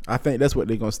reputation. I think that's what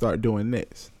they're going to start doing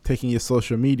next. Taking your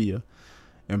social media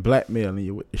and blackmailing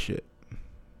you with the shit.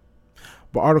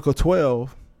 But Article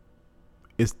 12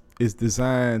 is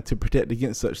designed to protect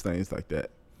against such things like that.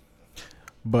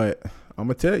 But I'm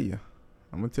going to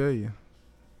tell you.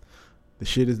 The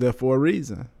shit is there for a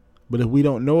reason. But if we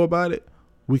don't know about it,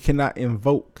 we cannot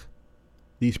invoke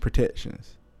these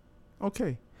protections.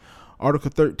 Okay.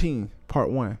 Article 13, Part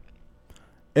 1.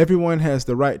 Everyone has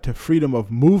the right to freedom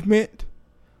of movement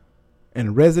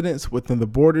and residence within the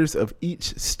borders of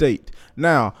each state.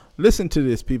 Now, listen to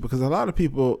this, people, because a lot of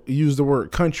people use the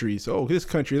word countries. Oh, this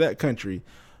country, that country.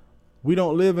 We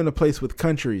don't live in a place with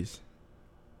countries.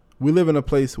 We live in a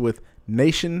place with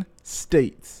nation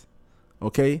states.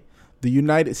 Okay? The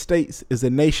United States is a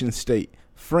nation state.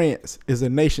 France is a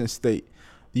nation state.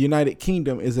 The United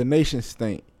Kingdom is a nation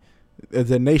state.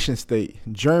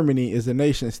 Germany is a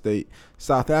nation state.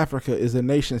 South Africa is a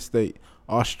nation state.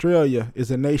 Australia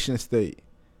is a nation state.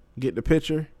 Get the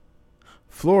picture?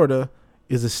 Florida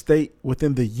is a state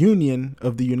within the Union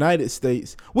of the United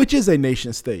States, which is a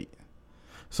nation state.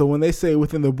 So when they say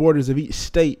within the borders of each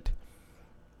state,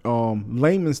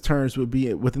 layman's terms would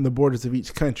be within the borders of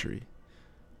each country.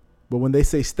 But when they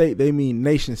say state, they mean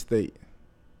nation state.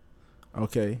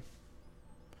 Okay.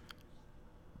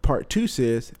 Part 2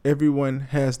 says everyone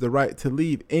has the right to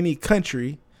leave any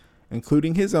country,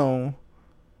 including his own,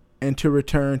 and to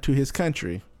return to his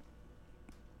country.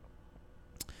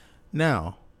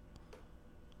 Now,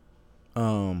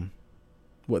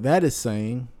 what that is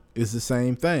saying is the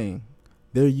same thing.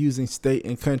 They're using state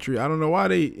and country. I don't know why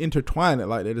they intertwine it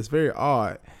like that. It's very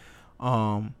odd.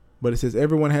 But it says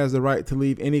everyone has the right to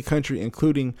leave any country,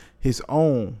 including his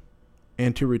own,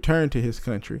 and to return to his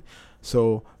country.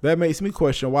 So that makes me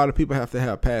question, why do people have to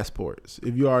have passports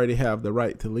if you already have the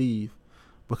right to leave?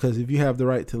 Because if you have the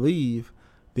right to leave,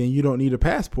 then you don't need a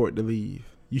passport to leave.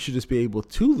 You should just be able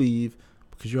to leave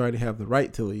because you already have the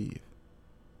right to leave.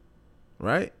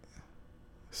 Right?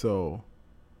 So,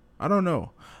 I don't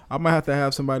know. I might have to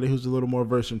have somebody who's a little more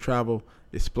versed in travel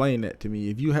explain that to me.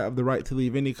 If you have the right to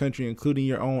leave any country, including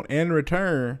your own, and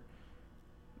return,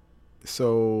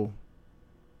 so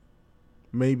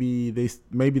maybe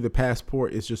the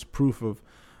passport is just proof of,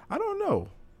 I don't know.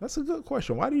 That's a good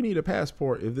question. Why do you need a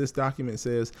passport if this document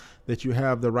says that you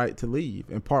have the right to leave?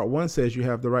 And Part 1 says you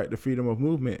have the right to freedom of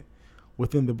movement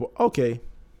within the Okay,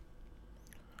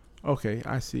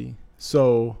 I see.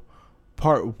 So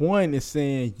Part 1 is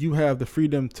saying you have the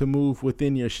freedom to move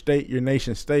within your state, your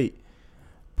nation state.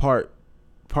 Part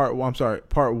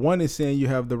 1 is saying you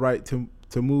have the right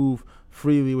to move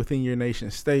freely within your nation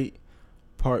state.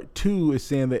 Part 2 is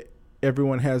saying that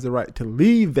everyone has the right to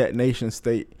leave that nation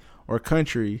state or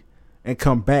country and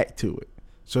come back to it.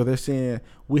 So they're saying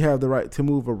we have the right to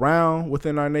move around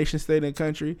within our nation state and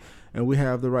country, and we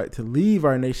have the right to leave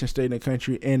our nation state and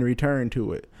country and return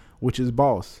to it, which is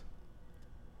boss.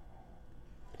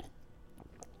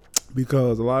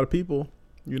 Because a lot of people,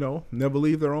 never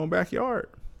leave their own backyard.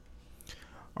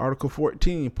 Article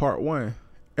 14, Part 1.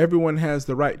 Everyone has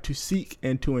the right to seek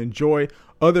and to enjoy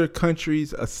other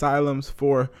countries' asylums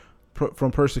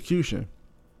from persecution,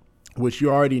 which you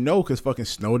already know because fucking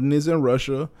Snowden is in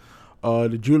Russia.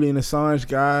 The Julian Assange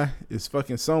guy is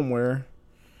fucking somewhere.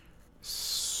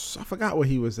 I forgot where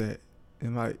he was at,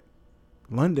 in like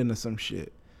London or some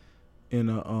shit, in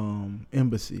a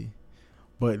embassy.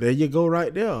 But there you go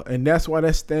right there. And that's why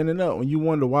that's standing up. When you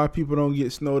wonder why people don't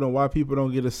get Snowden, why people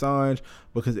don't get Assange,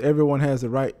 because everyone has the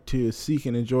right to seek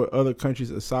and enjoy other countries'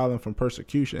 asylum from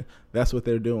persecution. That's what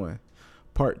they're doing.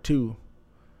 Part 2.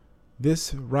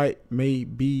 This right may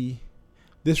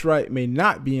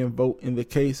not be invoked in the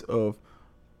case of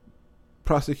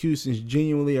prosecutions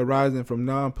genuinely arising from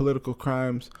non-political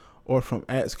crimes or from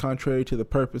acts contrary to the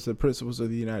purpose and principles of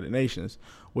the United Nations,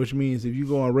 which means if you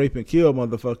go and rape and kill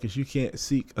motherfuckers, you can't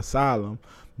seek asylum.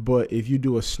 But if you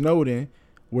do a Snowden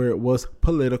where it was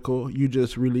political, you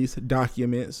just release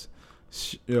documents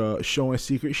showing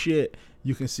secret shit,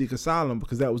 you can seek asylum,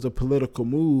 because that was a political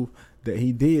move that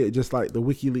he did. Just like the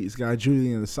WikiLeaks guy,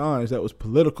 Julian Assange, that was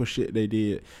political shit they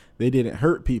did. They didn't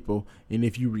hurt people. And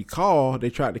if you recall, they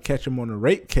tried to catch him on a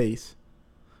rape case.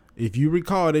 If you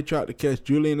recall, they tried to catch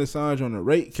Julian Assange on a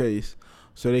rape case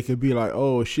so they could be like,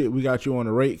 oh shit, we got you on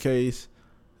a rape case,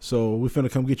 so we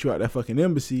finna come get you out that fucking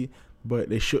embassy. But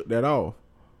they shook that off.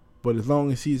 But as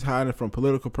long as he's hiding from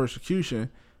political persecution,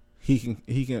 he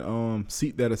can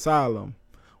seek that asylum,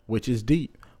 which is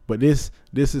deep. But this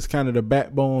is kind of the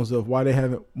backbones of why they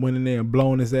haven't went in there and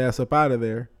blown his ass up out of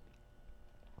there.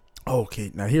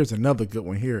 Okay, now here's another good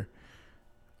one here.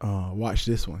 Watch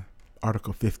this one.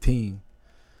 Article 15.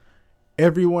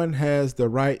 Everyone has the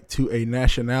right to a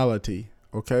nationality,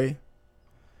 okay?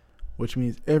 Which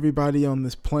means everybody on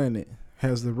this planet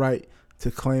has the right to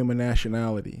claim a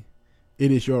nationality.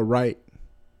 It is your right.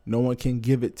 No one can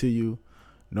give it to you.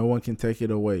 No one can take it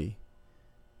away.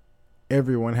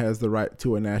 Everyone has the right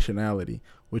to a nationality,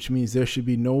 which means there should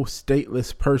be no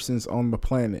stateless persons on the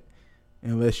planet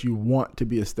unless you want to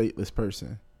be a stateless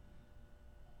person.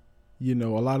 You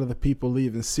know, a lot of the people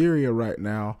leaving Syria right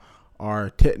now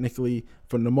are technically,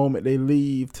 from the moment they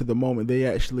leave to the moment they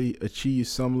actually achieve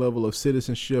some level of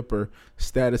citizenship or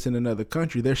status in another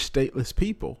country, they're stateless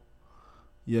people,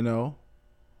 you know?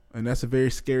 And that's a very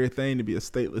scary thing, to be a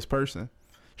stateless person.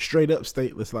 Straight up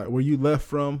stateless. Like where you left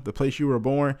from, the place you were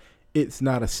born, it's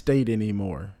not a state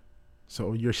anymore.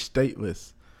 So you're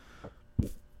stateless.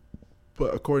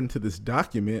 But according to this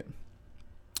document,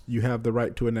 you have the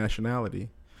right to a nationality.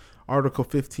 Article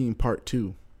 15, Part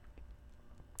 2.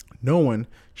 No one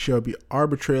shall be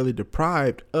arbitrarily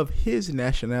deprived of his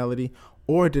nationality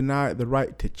or denied the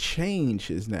right to change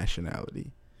his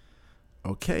nationality.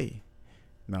 Okay.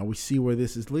 Now we see where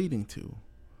this is leading to.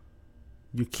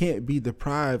 You can't be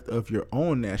deprived of your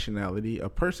own nationality. A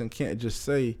person can't just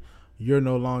say you're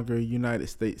no longer a United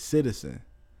States citizen.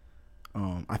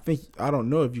 I don't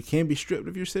know if you can be stripped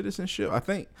of your citizenship. I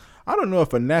don't know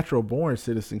if a natural born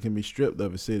citizen can be stripped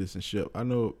of a citizenship. I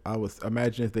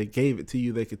imagine if they gave it to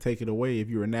you, they could take it away if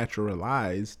you were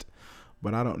naturalized.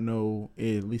 But I don't know,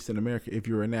 at least in America, if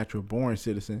you're a natural born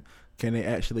citizen, can they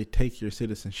actually take your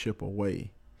citizenship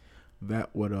away?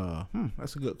 That would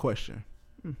that's a good question.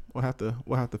 We'll have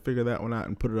to figure that one out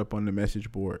and put it up on the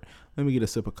message board. Let me get a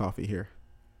sip of coffee here.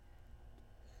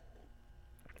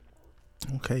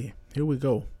 Okay, here we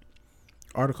go.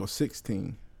 Article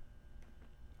 16.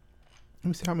 Let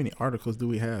me see, how many articles do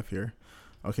we have here?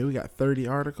 Okay, we got 30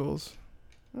 articles.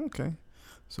 Okay,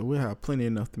 so we'll have plenty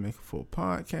enough to make a full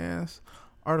podcast.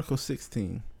 Article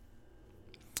 16.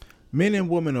 Men and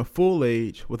women of full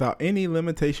age, without any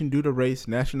limitation due to race,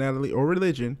 nationality, or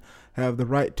religion, have the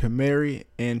right to marry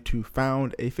and to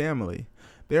found a family.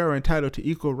 They are entitled to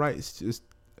equal rights as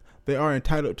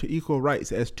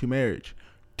to marriage,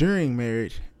 during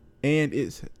marriage, and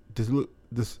its dissolution.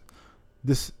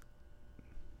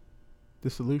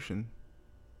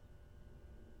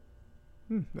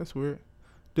 That's weird.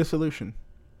 Dissolution.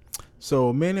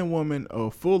 So men and women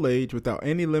of full age, without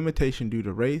any limitation due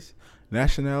to race,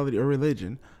 nationality, or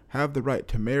religion, have the right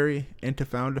to marry and to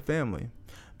found a family.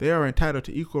 They are entitled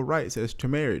to equal rights as to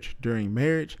marriage, during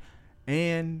marriage,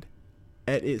 and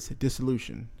at its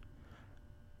dissolution.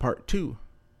 Part 2.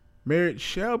 Marriage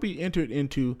shall be entered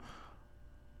into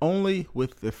only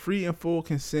with the free and full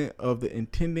consent of the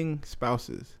intending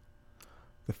spouses.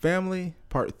 The family.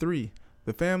 Part 3.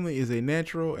 The family is a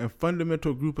natural and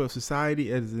fundamental group of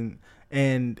society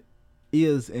and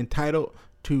is entitled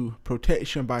to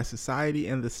protection by society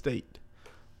and the state.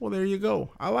 Well, there you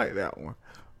go. I like that one.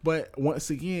 But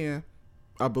once again,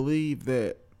 I believe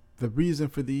that the reason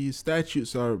for these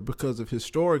statutes are because of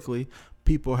historically,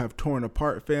 people have torn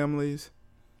apart families.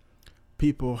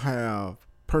 People have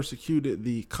persecuted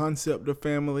the concept of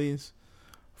families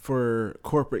for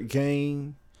corporate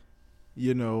gain.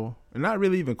 You know, and not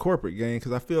really even corporate gain,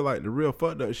 because I feel like the real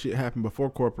fucked up shit happened before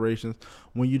corporations,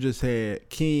 when you just had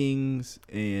kings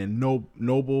and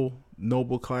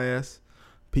noble class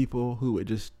people who would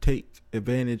just take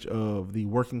advantage of the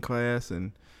working class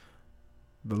and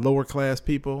the lower class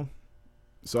people.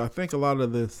 So I think a lot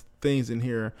of the things in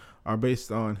here are based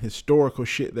on historical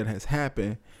shit that has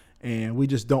happened, and we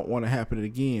just don't want to happen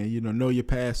again. You know your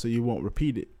past so you won't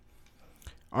repeat it.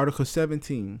 Article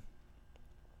 17.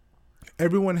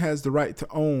 Everyone has the right to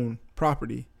own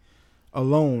property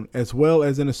alone as well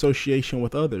as in association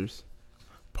with others.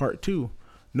 Part 2.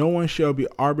 No one shall be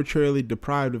arbitrarily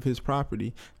deprived of his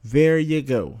property. There you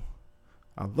go.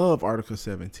 I love Article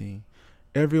 17.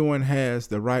 Everyone has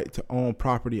the right to own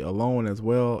property alone as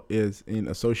well as in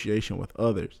association with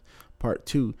others. Part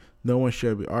 2. No one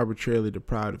shall be arbitrarily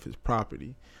deprived of his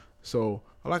property. So,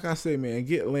 like I say, man,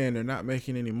 get land. They're not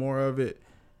making any more of it.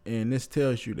 And this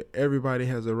tells you that everybody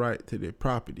has a right to their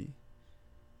property,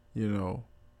 you know,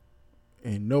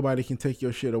 and nobody can take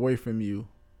your shit away from you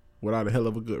without a hell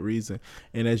of a good reason.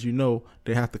 And as you know,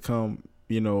 they have to come,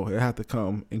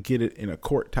 and get it in a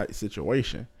court type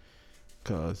situation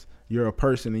because you're a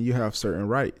person and you have certain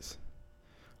rights.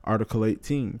 Article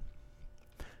 18.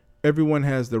 Everyone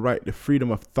has the right to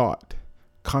freedom of thought,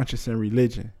 conscience, and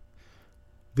religion.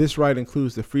 This right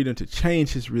includes the freedom to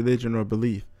change his religion or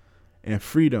belief, and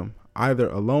freedom, either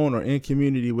alone or in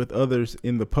community with others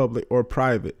in the public or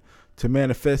private, to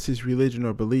manifest his religion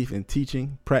or belief in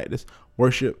teaching, practice,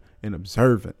 worship, and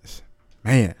observance.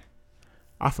 Man,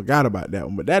 I forgot about that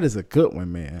one, but that is a good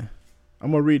one, man.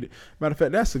 I'm going to read it. Matter of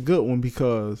fact, that's a good one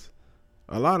because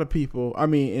a lot of people, I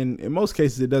mean, in most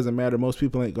cases, it doesn't matter. Most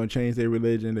people ain't going to change their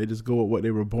religion. They just go with what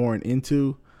they were born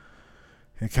into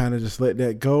and kind of just let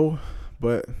that go.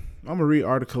 But I'm going to read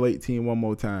Article 18 one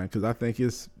more time because I think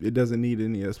it doesn't need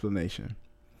any explanation.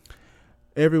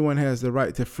 Everyone has the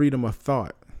right to freedom of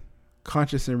thought,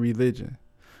 conscience, and religion.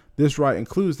 This right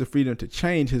includes the freedom to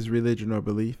change his religion or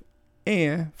belief,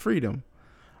 and freedom,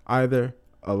 either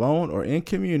alone or in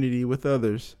community with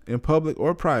others, in public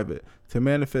or private, to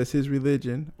manifest his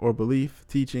religion or belief,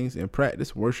 teachings, and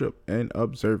practice, worship, and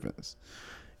observance.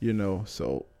 You know,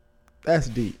 so that's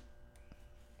deep.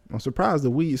 I'm surprised the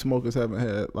weed smokers haven't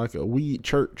had like a weed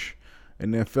church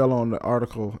and then fell on the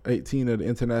Article 18 of the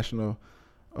International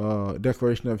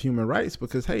Declaration of Human Rights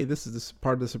because, hey, this is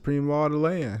part of the supreme law of the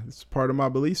land. It's part of my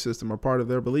belief system or part of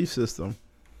their belief system.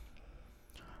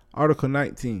 Article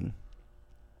 19.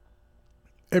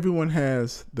 Everyone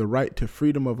has the right to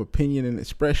freedom of opinion and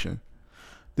expression.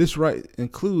 This right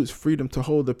includes freedom to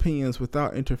hold opinions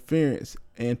without interference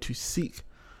and to seek,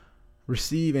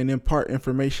 receive, and impart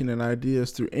information and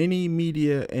ideas through any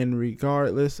media and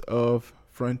regardless of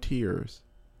frontiers.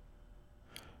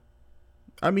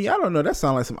 I mean, I don't know. That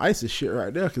sounds like some ISIS shit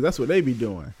right there because that's what they be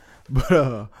doing.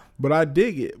 But I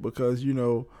dig it because, you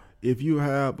know, if you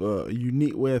have a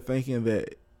unique way of thinking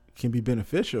that can be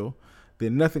beneficial,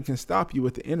 then nothing can stop you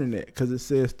with the internet because it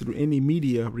says through any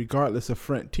media regardless of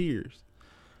frontiers,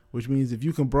 which means if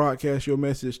you can broadcast your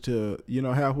message to, you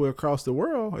know, halfway across the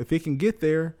world, if it can get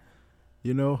there,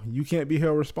 you know, you can't be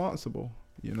held responsible.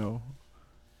 You know,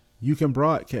 you can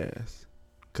broadcast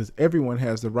because everyone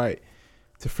has the right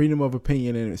to freedom of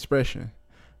opinion and expression.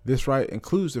 This right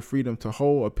includes the freedom to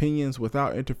hold opinions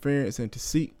without interference and to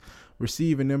seek,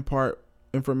 receive, and impart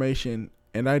information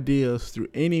and ideas through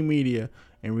any media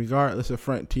and regardless of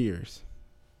frontiers.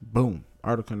 Boom.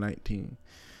 Article 19.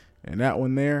 And that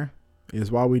one there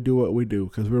is why we do what we do,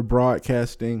 because we're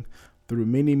broadcasting through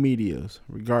many medias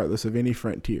regardless of any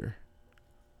frontier.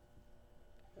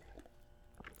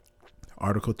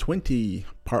 Article 20,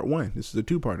 Part 1. This is a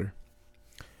two-parter.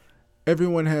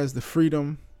 Everyone has the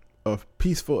freedom of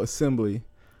peaceful assembly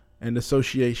and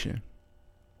association.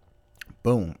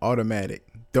 Boom, automatic.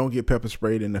 Don't get pepper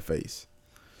sprayed in the face.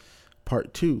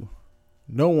 Part 2.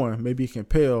 No one may be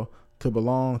compelled to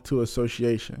belong to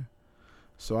association.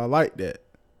 So I like that.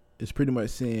 It's pretty much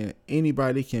saying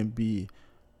anybody can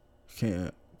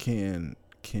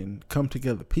come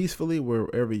together peacefully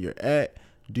wherever you're at,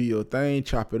 do your thing,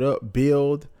 chop it up,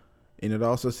 build. And it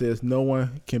also says no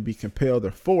one can be compelled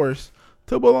or forced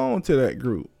to belong to that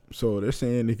group. So they're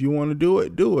saying if you want to do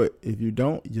it, do it. If you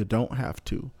don't, you don't have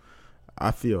to.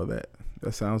 I feel that.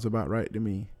 That sounds about right to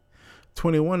me.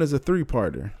 21 is a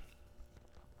three-parter.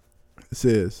 It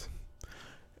says,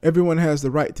 everyone has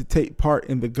the right to take part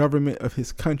in the government of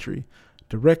his country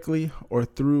directly or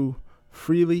through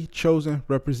freely chosen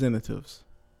representatives.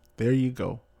 There you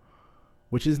go.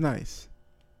 Which is nice.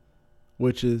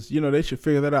 Which is, you know, they should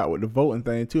figure that out with the voting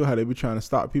thing too, how they be trying to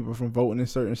stop people from voting in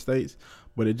certain states.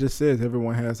 But it just says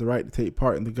everyone has the right to take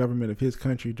part in the government of his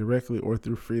country directly or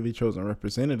through freely chosen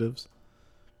representatives.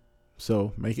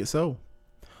 So make it so.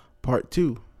 Part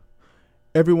 2.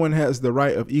 Everyone has the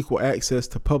right of equal access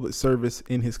to public service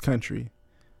in his country.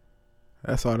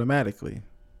 That's automatically.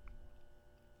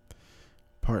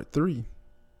 Part 3.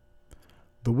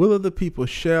 The will of the people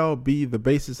shall be the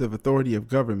basis of authority of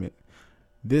government.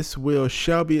 This will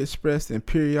shall be expressed in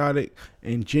periodic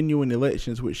and genuine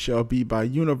elections, which shall be by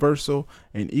universal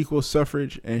and equal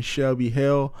suffrage and shall be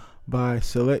held by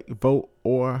select vote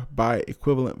or by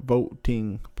equivalent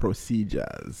voting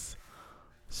procedures.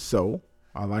 So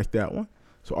I like that one.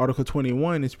 So Article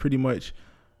 21 is pretty much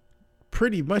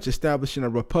establishing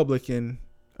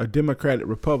a democratic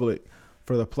republic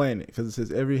for the planet, because it says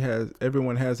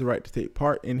everyone has the right to take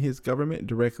part in his government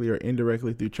directly or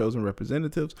indirectly through chosen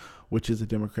representatives, which is a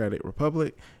democratic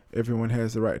republic. Everyone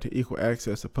has the right to equal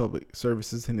access to public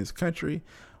services in his country,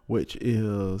 which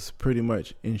is pretty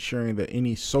much ensuring that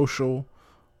any social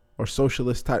or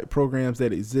socialist type programs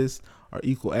that exist are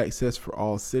equal access for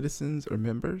all citizens or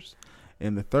members.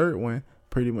 And the third one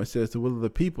pretty much says the will of the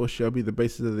people shall be the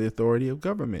basis of the authority of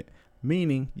government,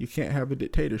 meaning you can't have a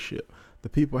dictatorship. The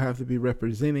people have to be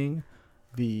representing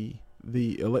the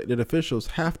elected officials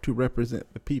have to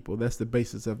represent the people. That's the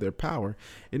basis of their power.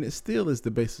 And it still is the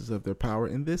basis of their power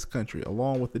in this country,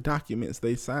 along with the documents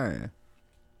they sign.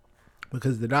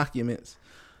 Because the documents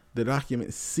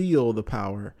seal the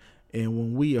power. And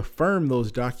when we affirm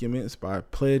those documents by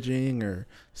pledging or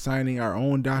signing our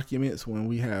own documents, when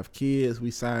we have kids,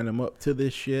 we sign them up to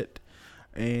this shit.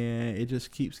 And it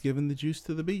just keeps giving the juice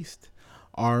to the beast.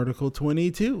 Article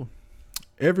 22.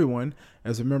 Everyone,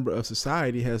 as a member of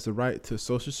society, has the right to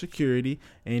Social Security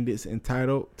and is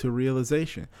entitled to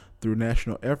realization through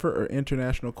national effort or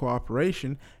international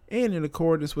cooperation and in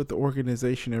accordance with the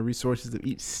organization and resources of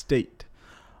each state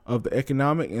of the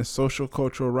economic and social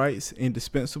cultural rights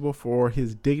indispensable for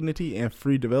his dignity and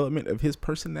free development of his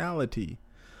personality.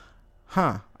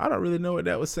 I don't really know what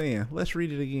that was saying. Let's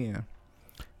read it again.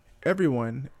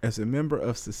 Everyone, as a member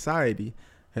of society,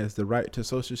 has the right to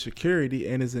Social Security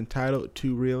and is entitled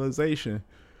to realization.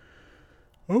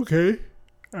 Okay,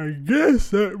 I guess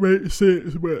that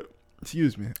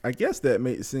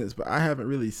makes sense, but I haven't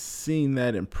really seen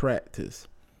that in practice.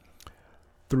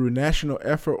 Through national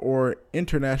effort or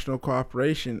international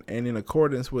cooperation and in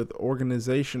accordance with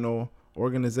organization and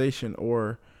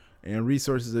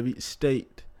resources of each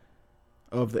state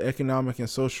of the economic and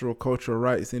social cultural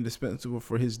rights indispensable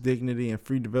for his dignity and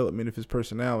free development of his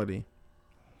personality.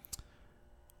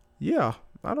 Yeah,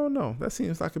 I don't know. That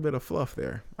seems like a bit of fluff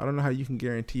there. I don't know how you can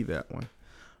guarantee that one.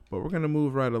 But we're going to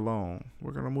move right along.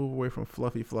 We're going to move away from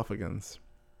fluffy fluffigans.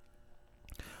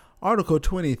 Article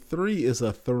 23 is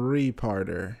a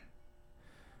 3-parter.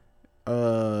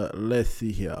 Let's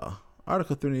see here.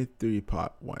 Article 23,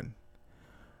 Part 1.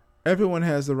 Everyone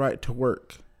has the right to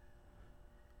work,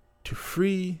 to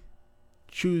free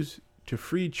choice.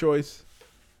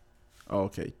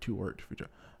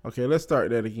 Okay, let's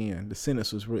start that again. The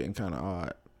sentence was written kind of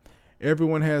odd.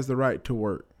 Everyone has the right to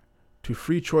work, to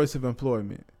free choice of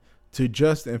employment, to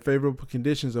just and favorable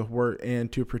conditions of work,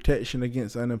 and to protection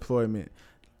against unemployment.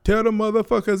 Tell the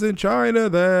motherfuckers in China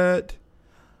that.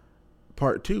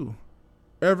 Part 2.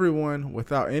 Everyone,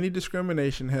 without any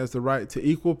discrimination, has the right to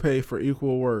equal pay for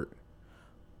equal work.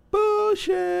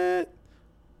 Bullshit.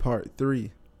 Part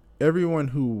 3. Everyone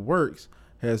who works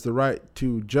has the right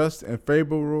to just and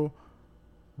favorable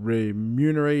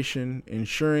remuneration,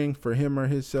 ensuring for him or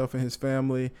himself and his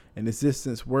family an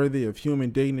existence worthy of human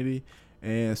dignity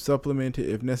and supplemented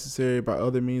if necessary by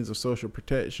other means of social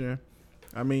protection.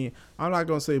 I mean, I'm not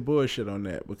going to say bullshit on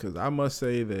that because I must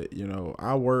say that,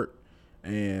 I work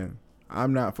and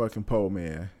I'm not fucking poor,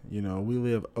 man. We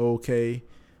live okay.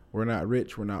 We're not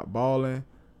rich. We're not balling.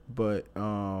 But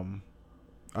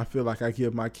I feel like I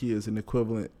give my kids an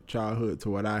equivalent childhood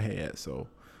to what I had. So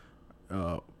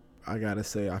I got to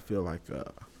say, I feel like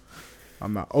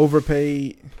I'm not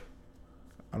overpaid.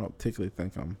 I don't particularly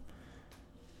think I'm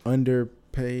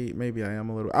underpaid. Maybe I am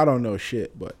a little. I don't know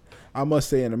shit, but I must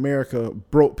say in America,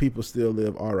 broke people still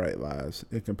live all right lives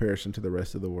in comparison to the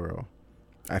rest of the world.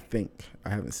 I think. I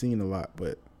haven't seen a lot,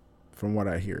 but from what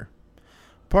I hear.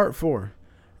 Part 4.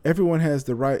 Everyone has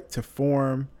the right to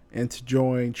form and to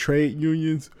join trade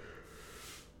unions.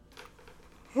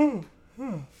 Excuse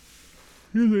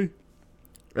me.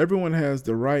 Everyone has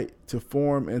the right to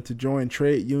form and to join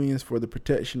trade unions for the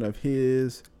protection of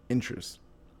his interests,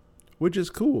 which is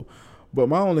cool. But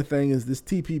my only thing is this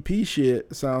TPP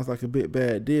shit sounds like a bit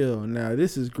bad deal. Now,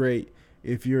 this is great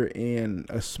if you're in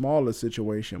a smaller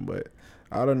situation, but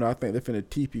I don't know. I think they're finna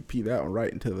TPP that one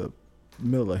right into the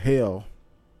middle of hell.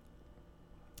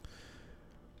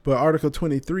 But Article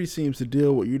 23 seems to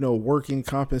deal with, working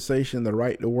compensation, the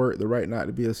right to work, the right not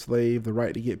to be a slave, the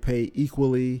right to get paid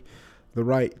equally, the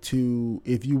right to,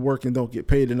 if you work and don't get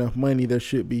paid enough money, there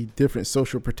should be different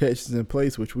social protections in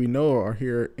place, which we know are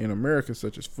here in America,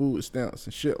 such as food stamps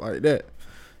and shit like that.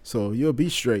 So you'll be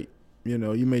straight. You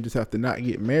may just have to not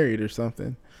get married or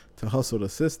something to hustle the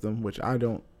system, which I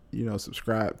don't,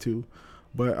 subscribe to.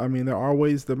 But, I mean, there are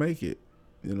ways to make it.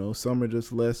 Some are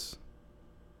just less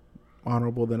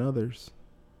honorable than others.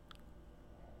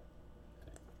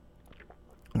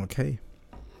 Okay.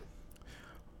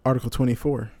 Article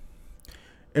 24.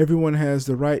 Everyone has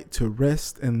the right to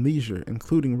rest and leisure,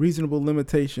 including reasonable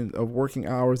limitations of working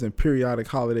hours and periodic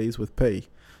holidays with pay.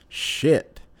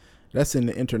 Shit. That's in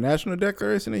the International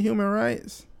Declaration of Human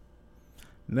Rights.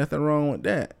 Nothing wrong with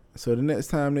that. So the next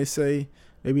time they say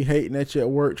they be hating at you at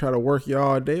work, try to work you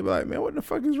all day, be like, man, what the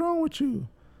fuck is wrong with you?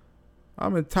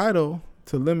 I'm entitled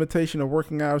to limitation of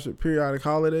working hours with periodic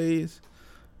holidays.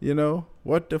 You know,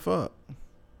 what the fuck?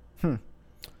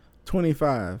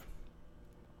 25.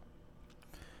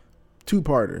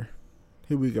 Two-parter.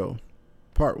 Here we go.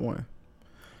 Part 1.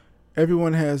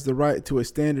 Everyone has the right to a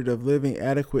standard of living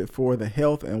adequate for the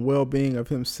health and well-being of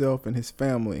himself and his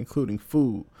family, including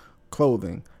food,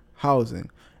 clothing, housing,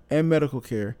 and medical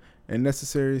care, and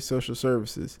necessary social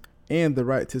services, and the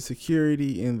right to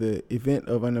security in the event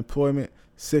of unemployment,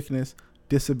 sickness,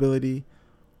 disability,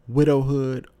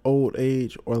 widowhood, old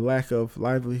age, or lack of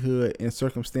livelihood in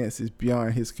circumstances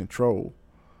beyond his control.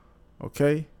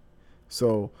 Okay?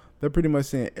 So they're pretty much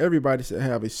saying everybody should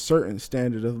have a certain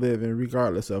standard of living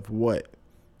regardless of what.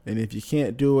 And if you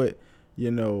can't do it,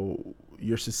 you know,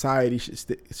 your society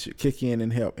should kick in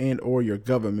and help, and or your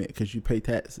government, because you pay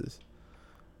taxes.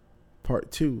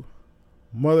 Part 2.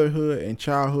 Motherhood and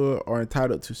childhood are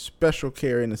entitled to special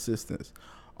care and assistance.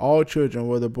 All children,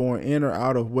 whether born in or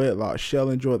out of wedlock, shall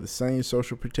enjoy the same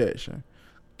social protection.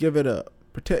 Give it up.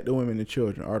 Protect the women and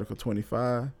children. Article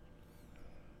 25.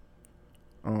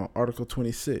 Article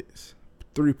 26.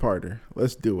 Three-parter.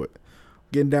 Let's do it.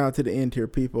 Getting down to the end here,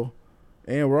 people.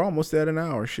 And we're almost at an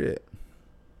hour. Shit.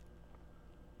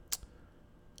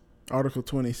 Article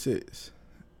 26.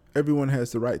 Everyone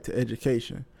has the right to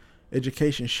education.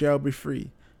 Education shall be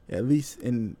free, at least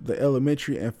in the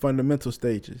elementary and fundamental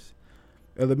stages.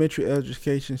 Elementary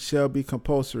education shall be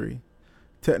compulsory.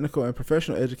 Technical and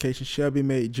professional education shall be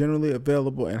made generally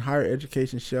available, and higher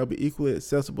education shall be equally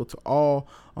accessible to all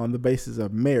on the basis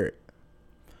of merit.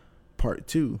 Part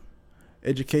 2.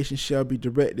 Education shall be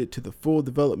directed to the full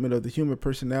development of the human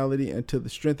personality and to the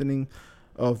strengthening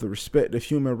of the respect of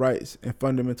human rights and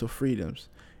fundamental freedoms.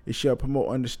 It shall promote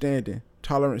understanding,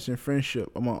 tolerance, and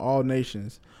friendship among all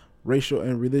nations, racial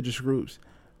and religious groups,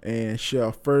 and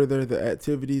shall further the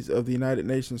activities of the United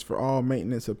Nations for all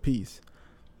maintenance of peace.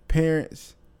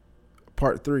 Parents,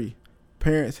 Part 3.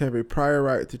 Parents have a prior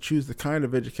right to choose the kind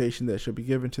of education that shall be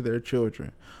given to their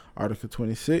children. Article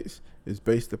 26 is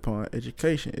based upon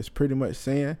education. It's pretty much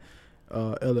saying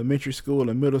elementary school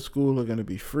and middle school are going to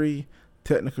be free.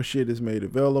 Technical shit is made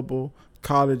available.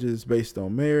 College is based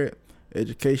on merit.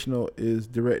 Educational is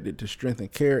directed to strengthen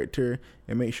character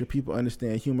and make sure people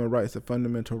understand human rights and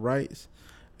fundamental rights.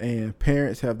 And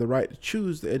parents have the right to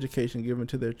choose the education given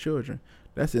to their children.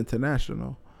 That's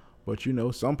international. But, you know,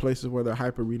 some places where they're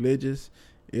hyper-religious,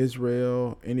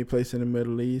 Israel, any place in the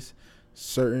Middle East,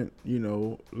 certain, you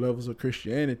know, levels of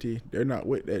Christianity, they're not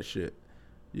with that shit.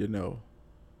 You know,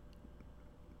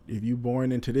 if you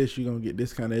born into this, you're going to get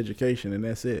this kind of education, and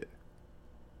that's it.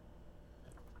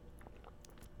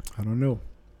 I don't know.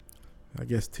 I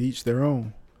guess to each their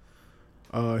own.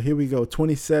 Here we go.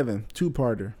 27,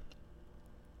 two-parter.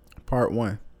 Part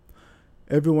 1.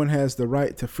 Everyone has the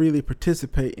right to freely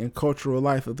participate in cultural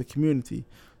life of the community,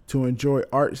 to enjoy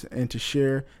arts, and to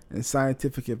share in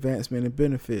scientific advancement and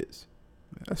benefits.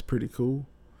 That's pretty cool.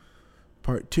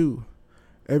 Part 2.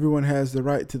 Everyone has the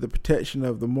right to the protection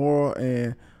of the moral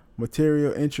and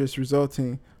material interests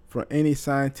resulting from any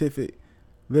scientific,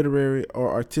 literary,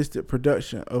 or artistic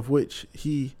production of which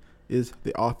he is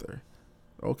the author.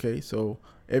 Okay, so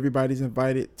everybody's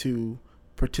invited to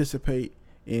participate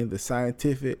in the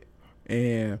scientific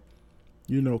and,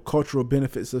 you know, cultural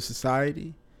benefits of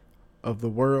society, of the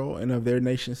world, and of their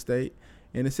nation state.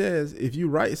 And it says if you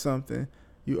write something,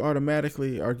 you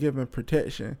automatically are given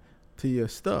protection to your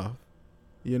stuff,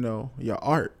 you know, your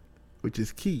art, which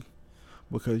is key.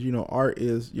 Because, you know, art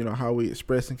is, you know, how we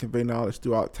express and convey knowledge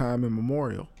throughout time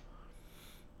immemorial.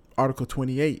 Article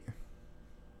 28.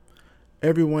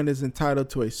 Everyone is entitled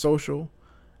to a social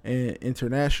and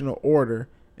international order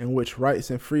in which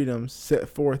rights and freedoms set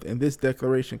forth in this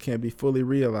declaration can be fully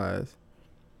realized.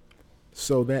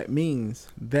 So that means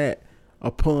that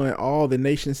upon all the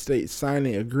nation states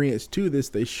signing agreements to this,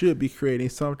 they should be creating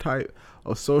some type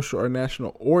of social or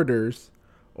national orders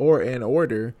or an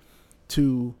order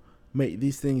to make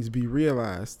these things be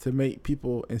realized, to make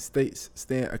people and states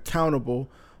stand accountable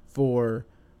for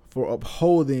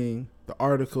upholding the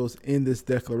articles in this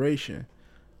declaration.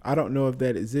 I don't know if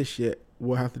that exists yet.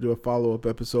 We'll have to do a follow-up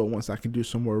episode once I can do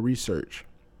some more research.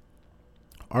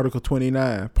 Article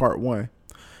 29, Part 1.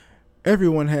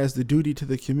 Everyone has the duty to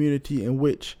the community in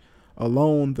which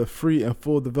alone the free and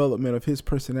full development of his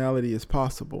personality is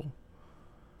possible.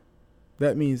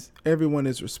 that means everyone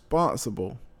is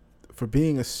responsible for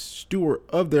being a steward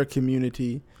of their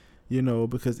community,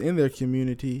 because in their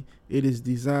community, it is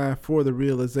designed for the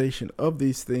realization of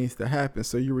these things to happen.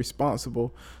 So you're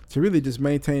responsible to really just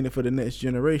maintain it for the next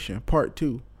generation. Part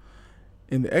 2.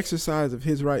 In the exercise of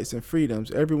his rights and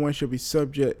freedoms, everyone shall be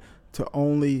subject to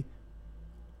only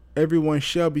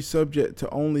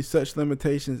such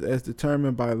limitations as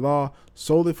determined by law,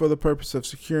 solely for the purpose of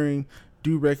securing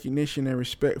due recognition and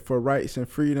respect for rights and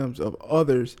freedoms of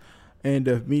others, and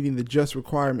of meeting the just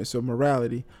requirements of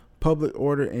morality, public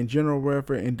order, and general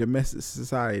welfare in domestic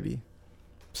society.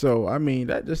 So,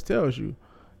 that just tells you,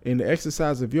 in the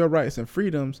exercise of your rights and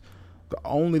freedoms, the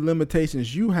only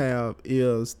limitations you have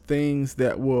is things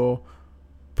that will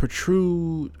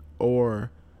protrude or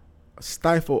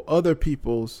stifle other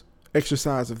people's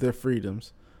exercise of their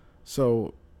freedoms.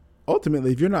 So,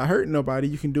 ultimately, if you're not hurting nobody,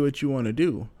 you can do what you want to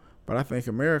do. But I think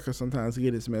America sometimes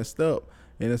gets messed up.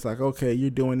 And it's like, okay, you're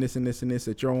doing this and this and this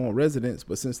at your own residence,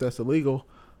 but since that's illegal,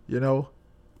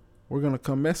 we're going to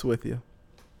come mess with you.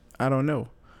 I don't know.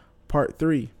 Part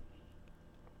 3.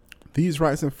 These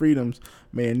rights and freedoms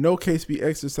may in no case be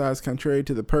exercised contrary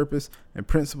to the purpose and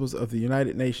principles of the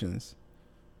United Nations.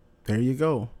 There you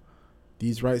go.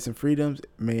 These rights and freedoms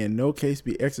may in no case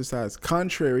be exercised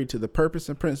contrary to the purpose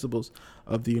and principles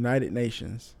of the United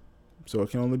Nations. So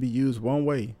it can only be used one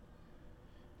way.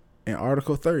 In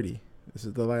Article 30, this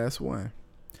is the last one.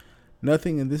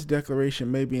 Nothing in this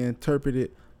declaration may be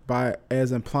interpreted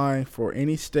as implying for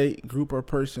any state, group, or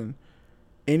person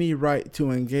any right to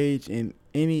engage in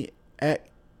any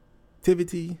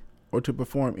activity or to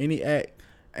perform any act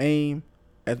aimed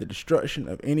at the destruction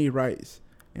of any rights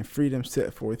and freedom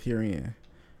set forth herein.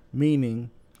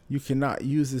 Meaning, you cannot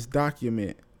use this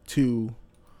document to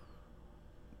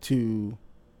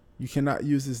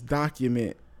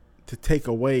take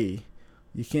away.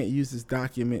 You can't use this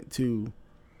document to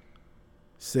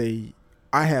say,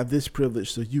 I have this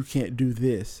privilege, so you can't do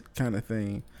this kind of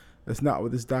thing. That's not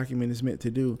what this document is meant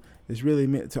to do. It's really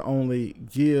meant to only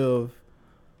give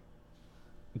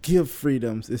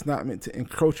freedoms. It's not meant to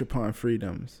encroach upon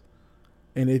freedoms.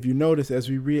 And if you notice, as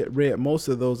we read most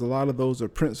of those, a lot of those are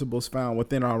principles found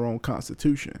within our own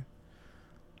Constitution.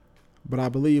 But I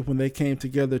believe when they came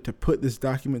together to put this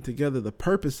document together, the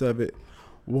purpose of it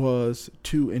was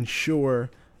to ensure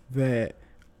that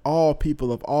all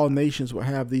people of all nations would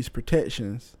have these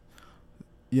protections,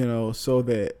 so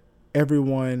that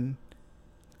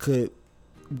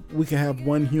we could have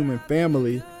one human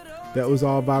family that was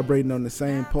all vibrating on the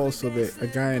same pulse, so that a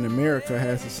guy in America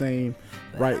has the same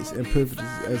rights and privileges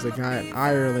as a guy in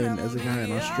Ireland, as a guy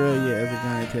in Australia, as a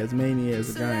guy in Tasmania,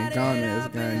 as a guy in Ghana, as a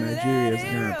guy in Nigeria, as a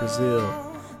guy in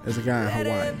Brazil, as a guy in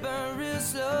Hawaii.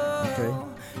 Okay?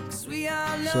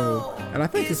 So, and I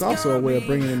think it's also a way of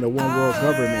bringing in the one world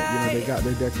government. They got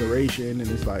their declaration, and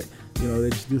it's like, they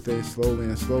just do things slowly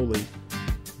and slowly.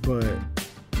 But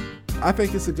I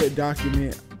think it's a good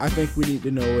document. I think we need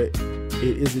to know it.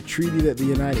 It is a treaty that the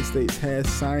United States has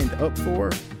signed up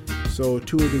for. So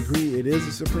to a degree, it is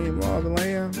a supreme law of the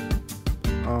land.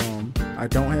 I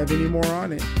don't have any more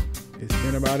on it. It's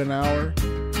been about an hour.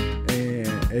 And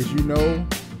as you know,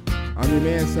 I'm your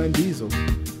man, Son Diesel.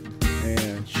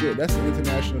 And shit, that's the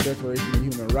International Declaration of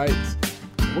Human Rights.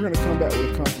 We're going to come back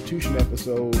with a Constitution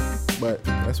episode, but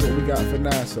that's what we got for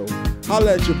now. So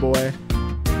holla at your boy,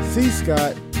 C.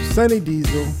 Scott, Sonny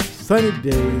Diesel, Sunny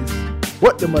Days,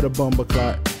 what the mother bumper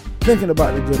clock, thinking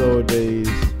about the good old days,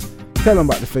 tell them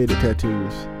about the faded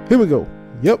tattoos. Here we go.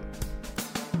 Yep.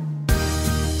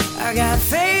 I got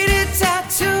faded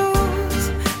tattoos,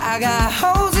 I got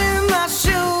holes in my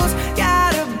shoes,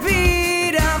 got a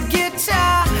beat up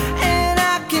guitar, and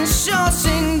I can sure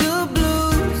sing the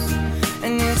blues.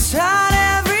 And it's hard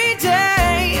every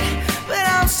day, but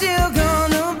I'm still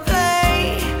gonna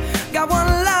play. Got one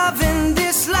love in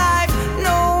this life,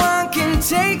 no one can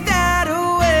take that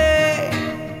away.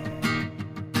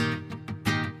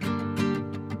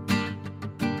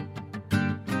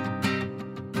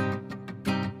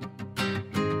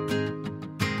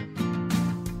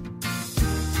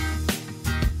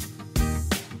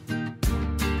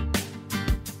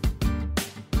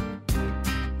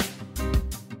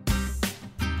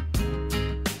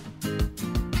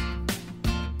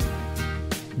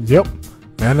 Yep.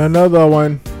 And another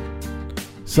one.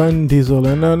 Son Diesel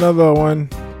and another one.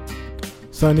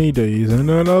 Sunny Days and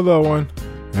another one.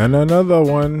 And another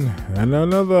one. And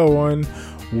another one.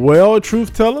 Well,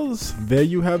 truth tellers, there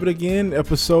you have it again.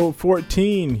 Episode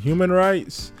 14, Human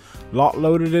Rights. Lot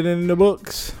loaded it in the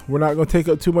books. We're not going to take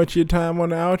up too much of your time on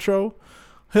the outro.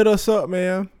 Hit us up,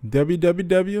 man.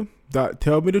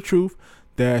 www.tellmethetruth.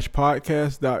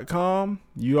 podcast.com.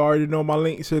 You already know my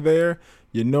links are there.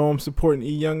 You know I'm supporting E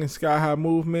Young and Sky High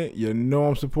movement. You know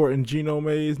I'm supporting Gino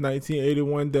Mays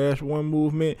 1981-1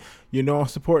 movement. You know I'm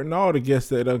supporting all the guests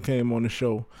that done came on the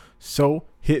show. So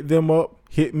hit them up,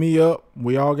 hit me up.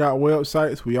 We all got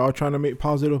websites. We all trying to make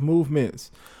positive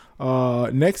movements.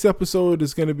 Next episode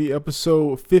is going to be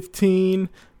episode 15,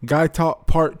 Guy Talk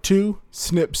Part 2,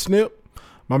 Snip Snip.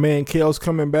 My man Kale's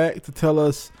coming back to tell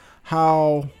us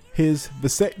how his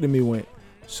vasectomy went.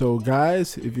 So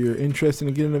guys, if you're interested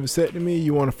in getting a vasectomy,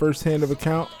 you want a first-hand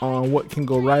account on what can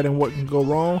go right and what can go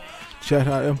wrong, check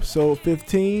out episode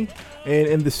 15. And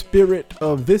in the spirit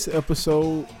of this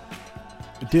episode,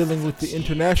 dealing with the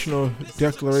International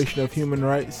Declaration of Human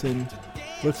Rights and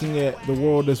looking at the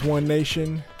world as one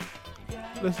nation,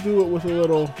 let's do it with a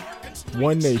little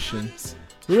one nation.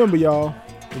 Remember, y'all,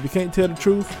 if you can't tell the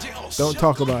truth, don't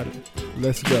talk about it.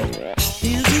 Let's go.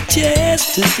 Here's a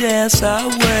chance to dance our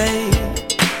way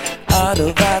out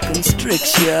of our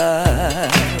constriction.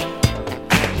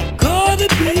 Gonna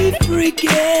be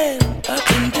freaking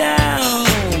up and down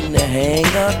the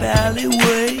hang-up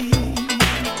alleyway.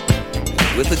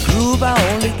 With a groove I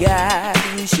only got,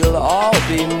 we shall all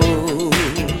be moved.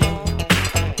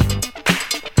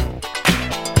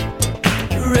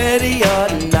 Ready or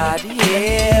not,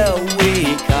 here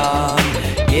we come,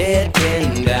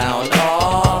 getting down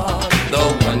on the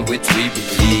one which we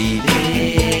believe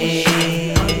in.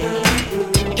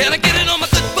 Can I get it on my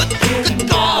good foot? Good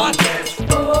God!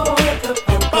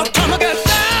 I'm trying to get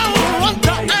down one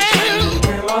time.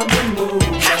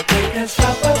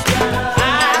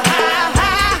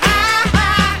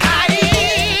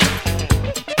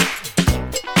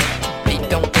 Hey,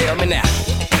 don't tell me now.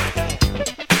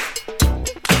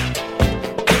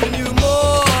 Giving you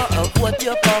more of what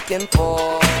you're fucking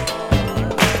for.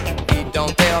 Hey,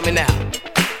 don't tell me now.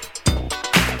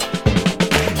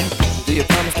 Do you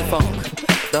promise the funk?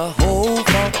 The whole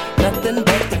funk, nothing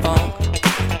but the funk.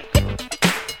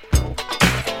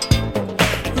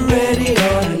 Ready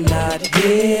or not,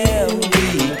 here we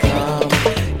come,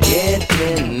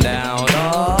 getting down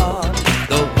on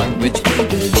the one which we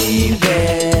believe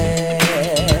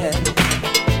in.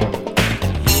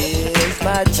 Here's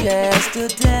my chance to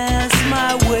dance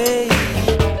my way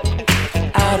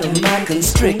out of my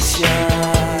constriction.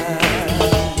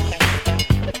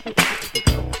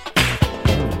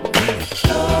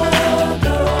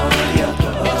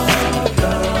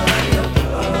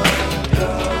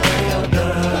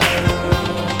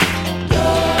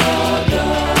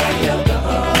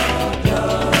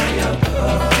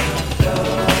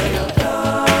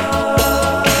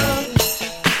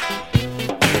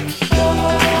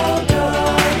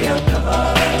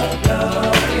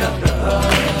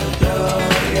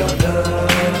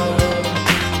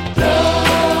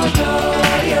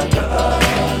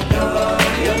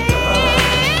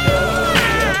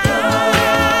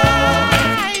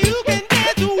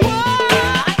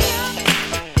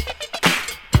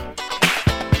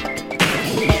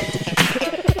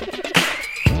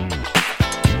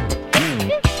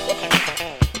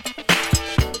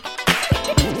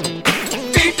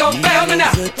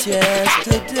 Here's a chance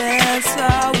to dance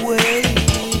our way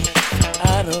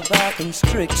out of our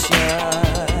constriction.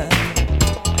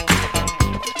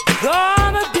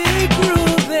 Gonna be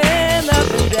grooving up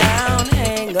and down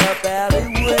hang-up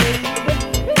alleyway.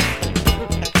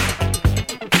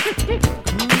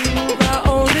 Groove our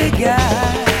only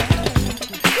guide,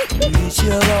 we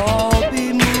shall all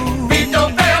be moved. Beat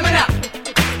don't fail me now.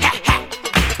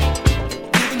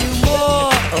 Giving you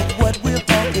more of what we're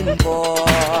fucking for.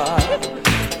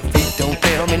 Feet don't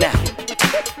fail me now.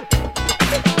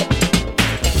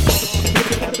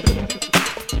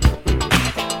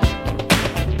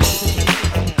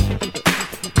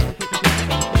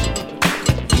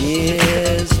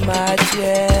 Here's my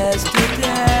chance to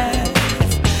dance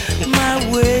my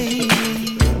way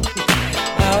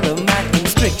out of my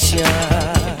constriction.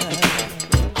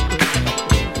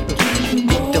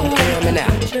 Don't fail me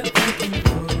now.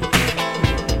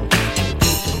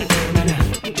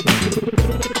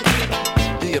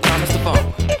 Do you promise the funk?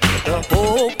 The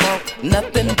whole funk,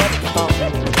 nothing but the funk.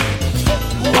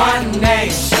 One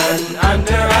nation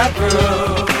under a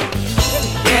groove,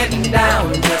 getting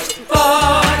down just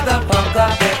for the funk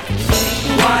of it.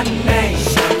 One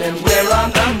nation and we're on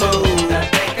the move.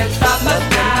 Nothing can stop us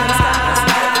now.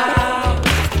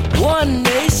 One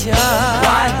nation.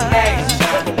 One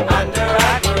nation under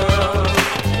a groove,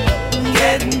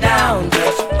 getting down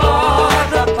just for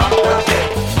the funk of it.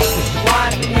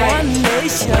 One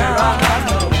nation. We're on the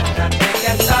move. Nothing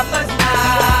can stop us now.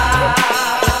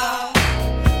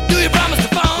 Do you promise the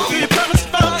funk? Do you promise the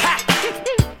funk? Ha!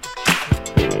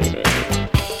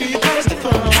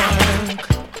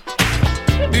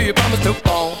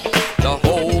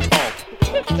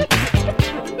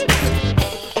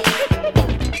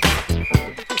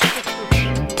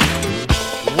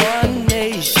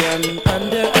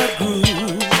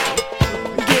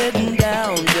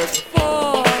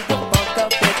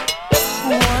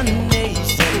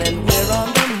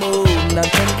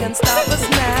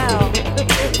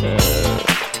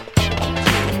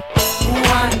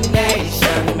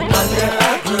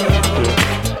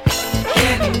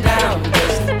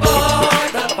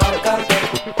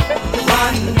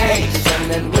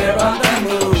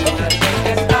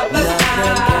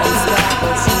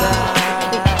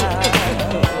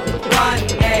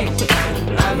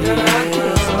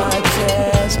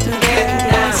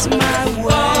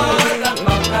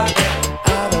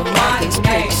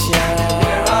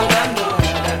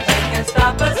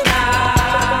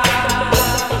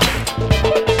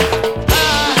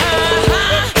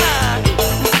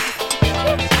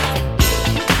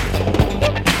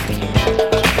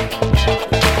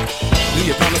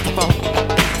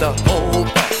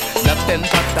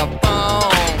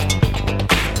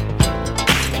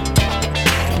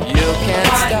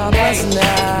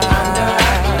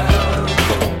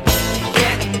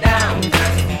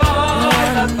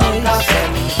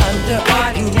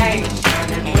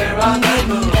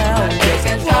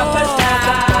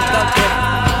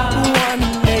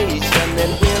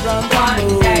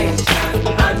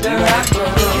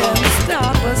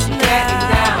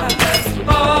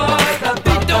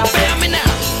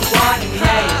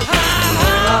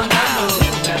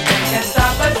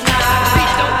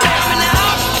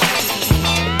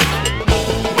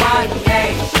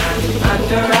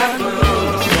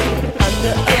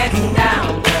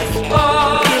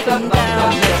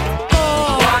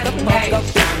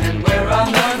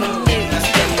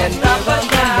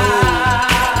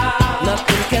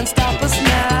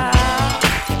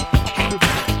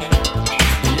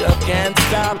 can't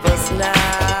stop us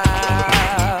now.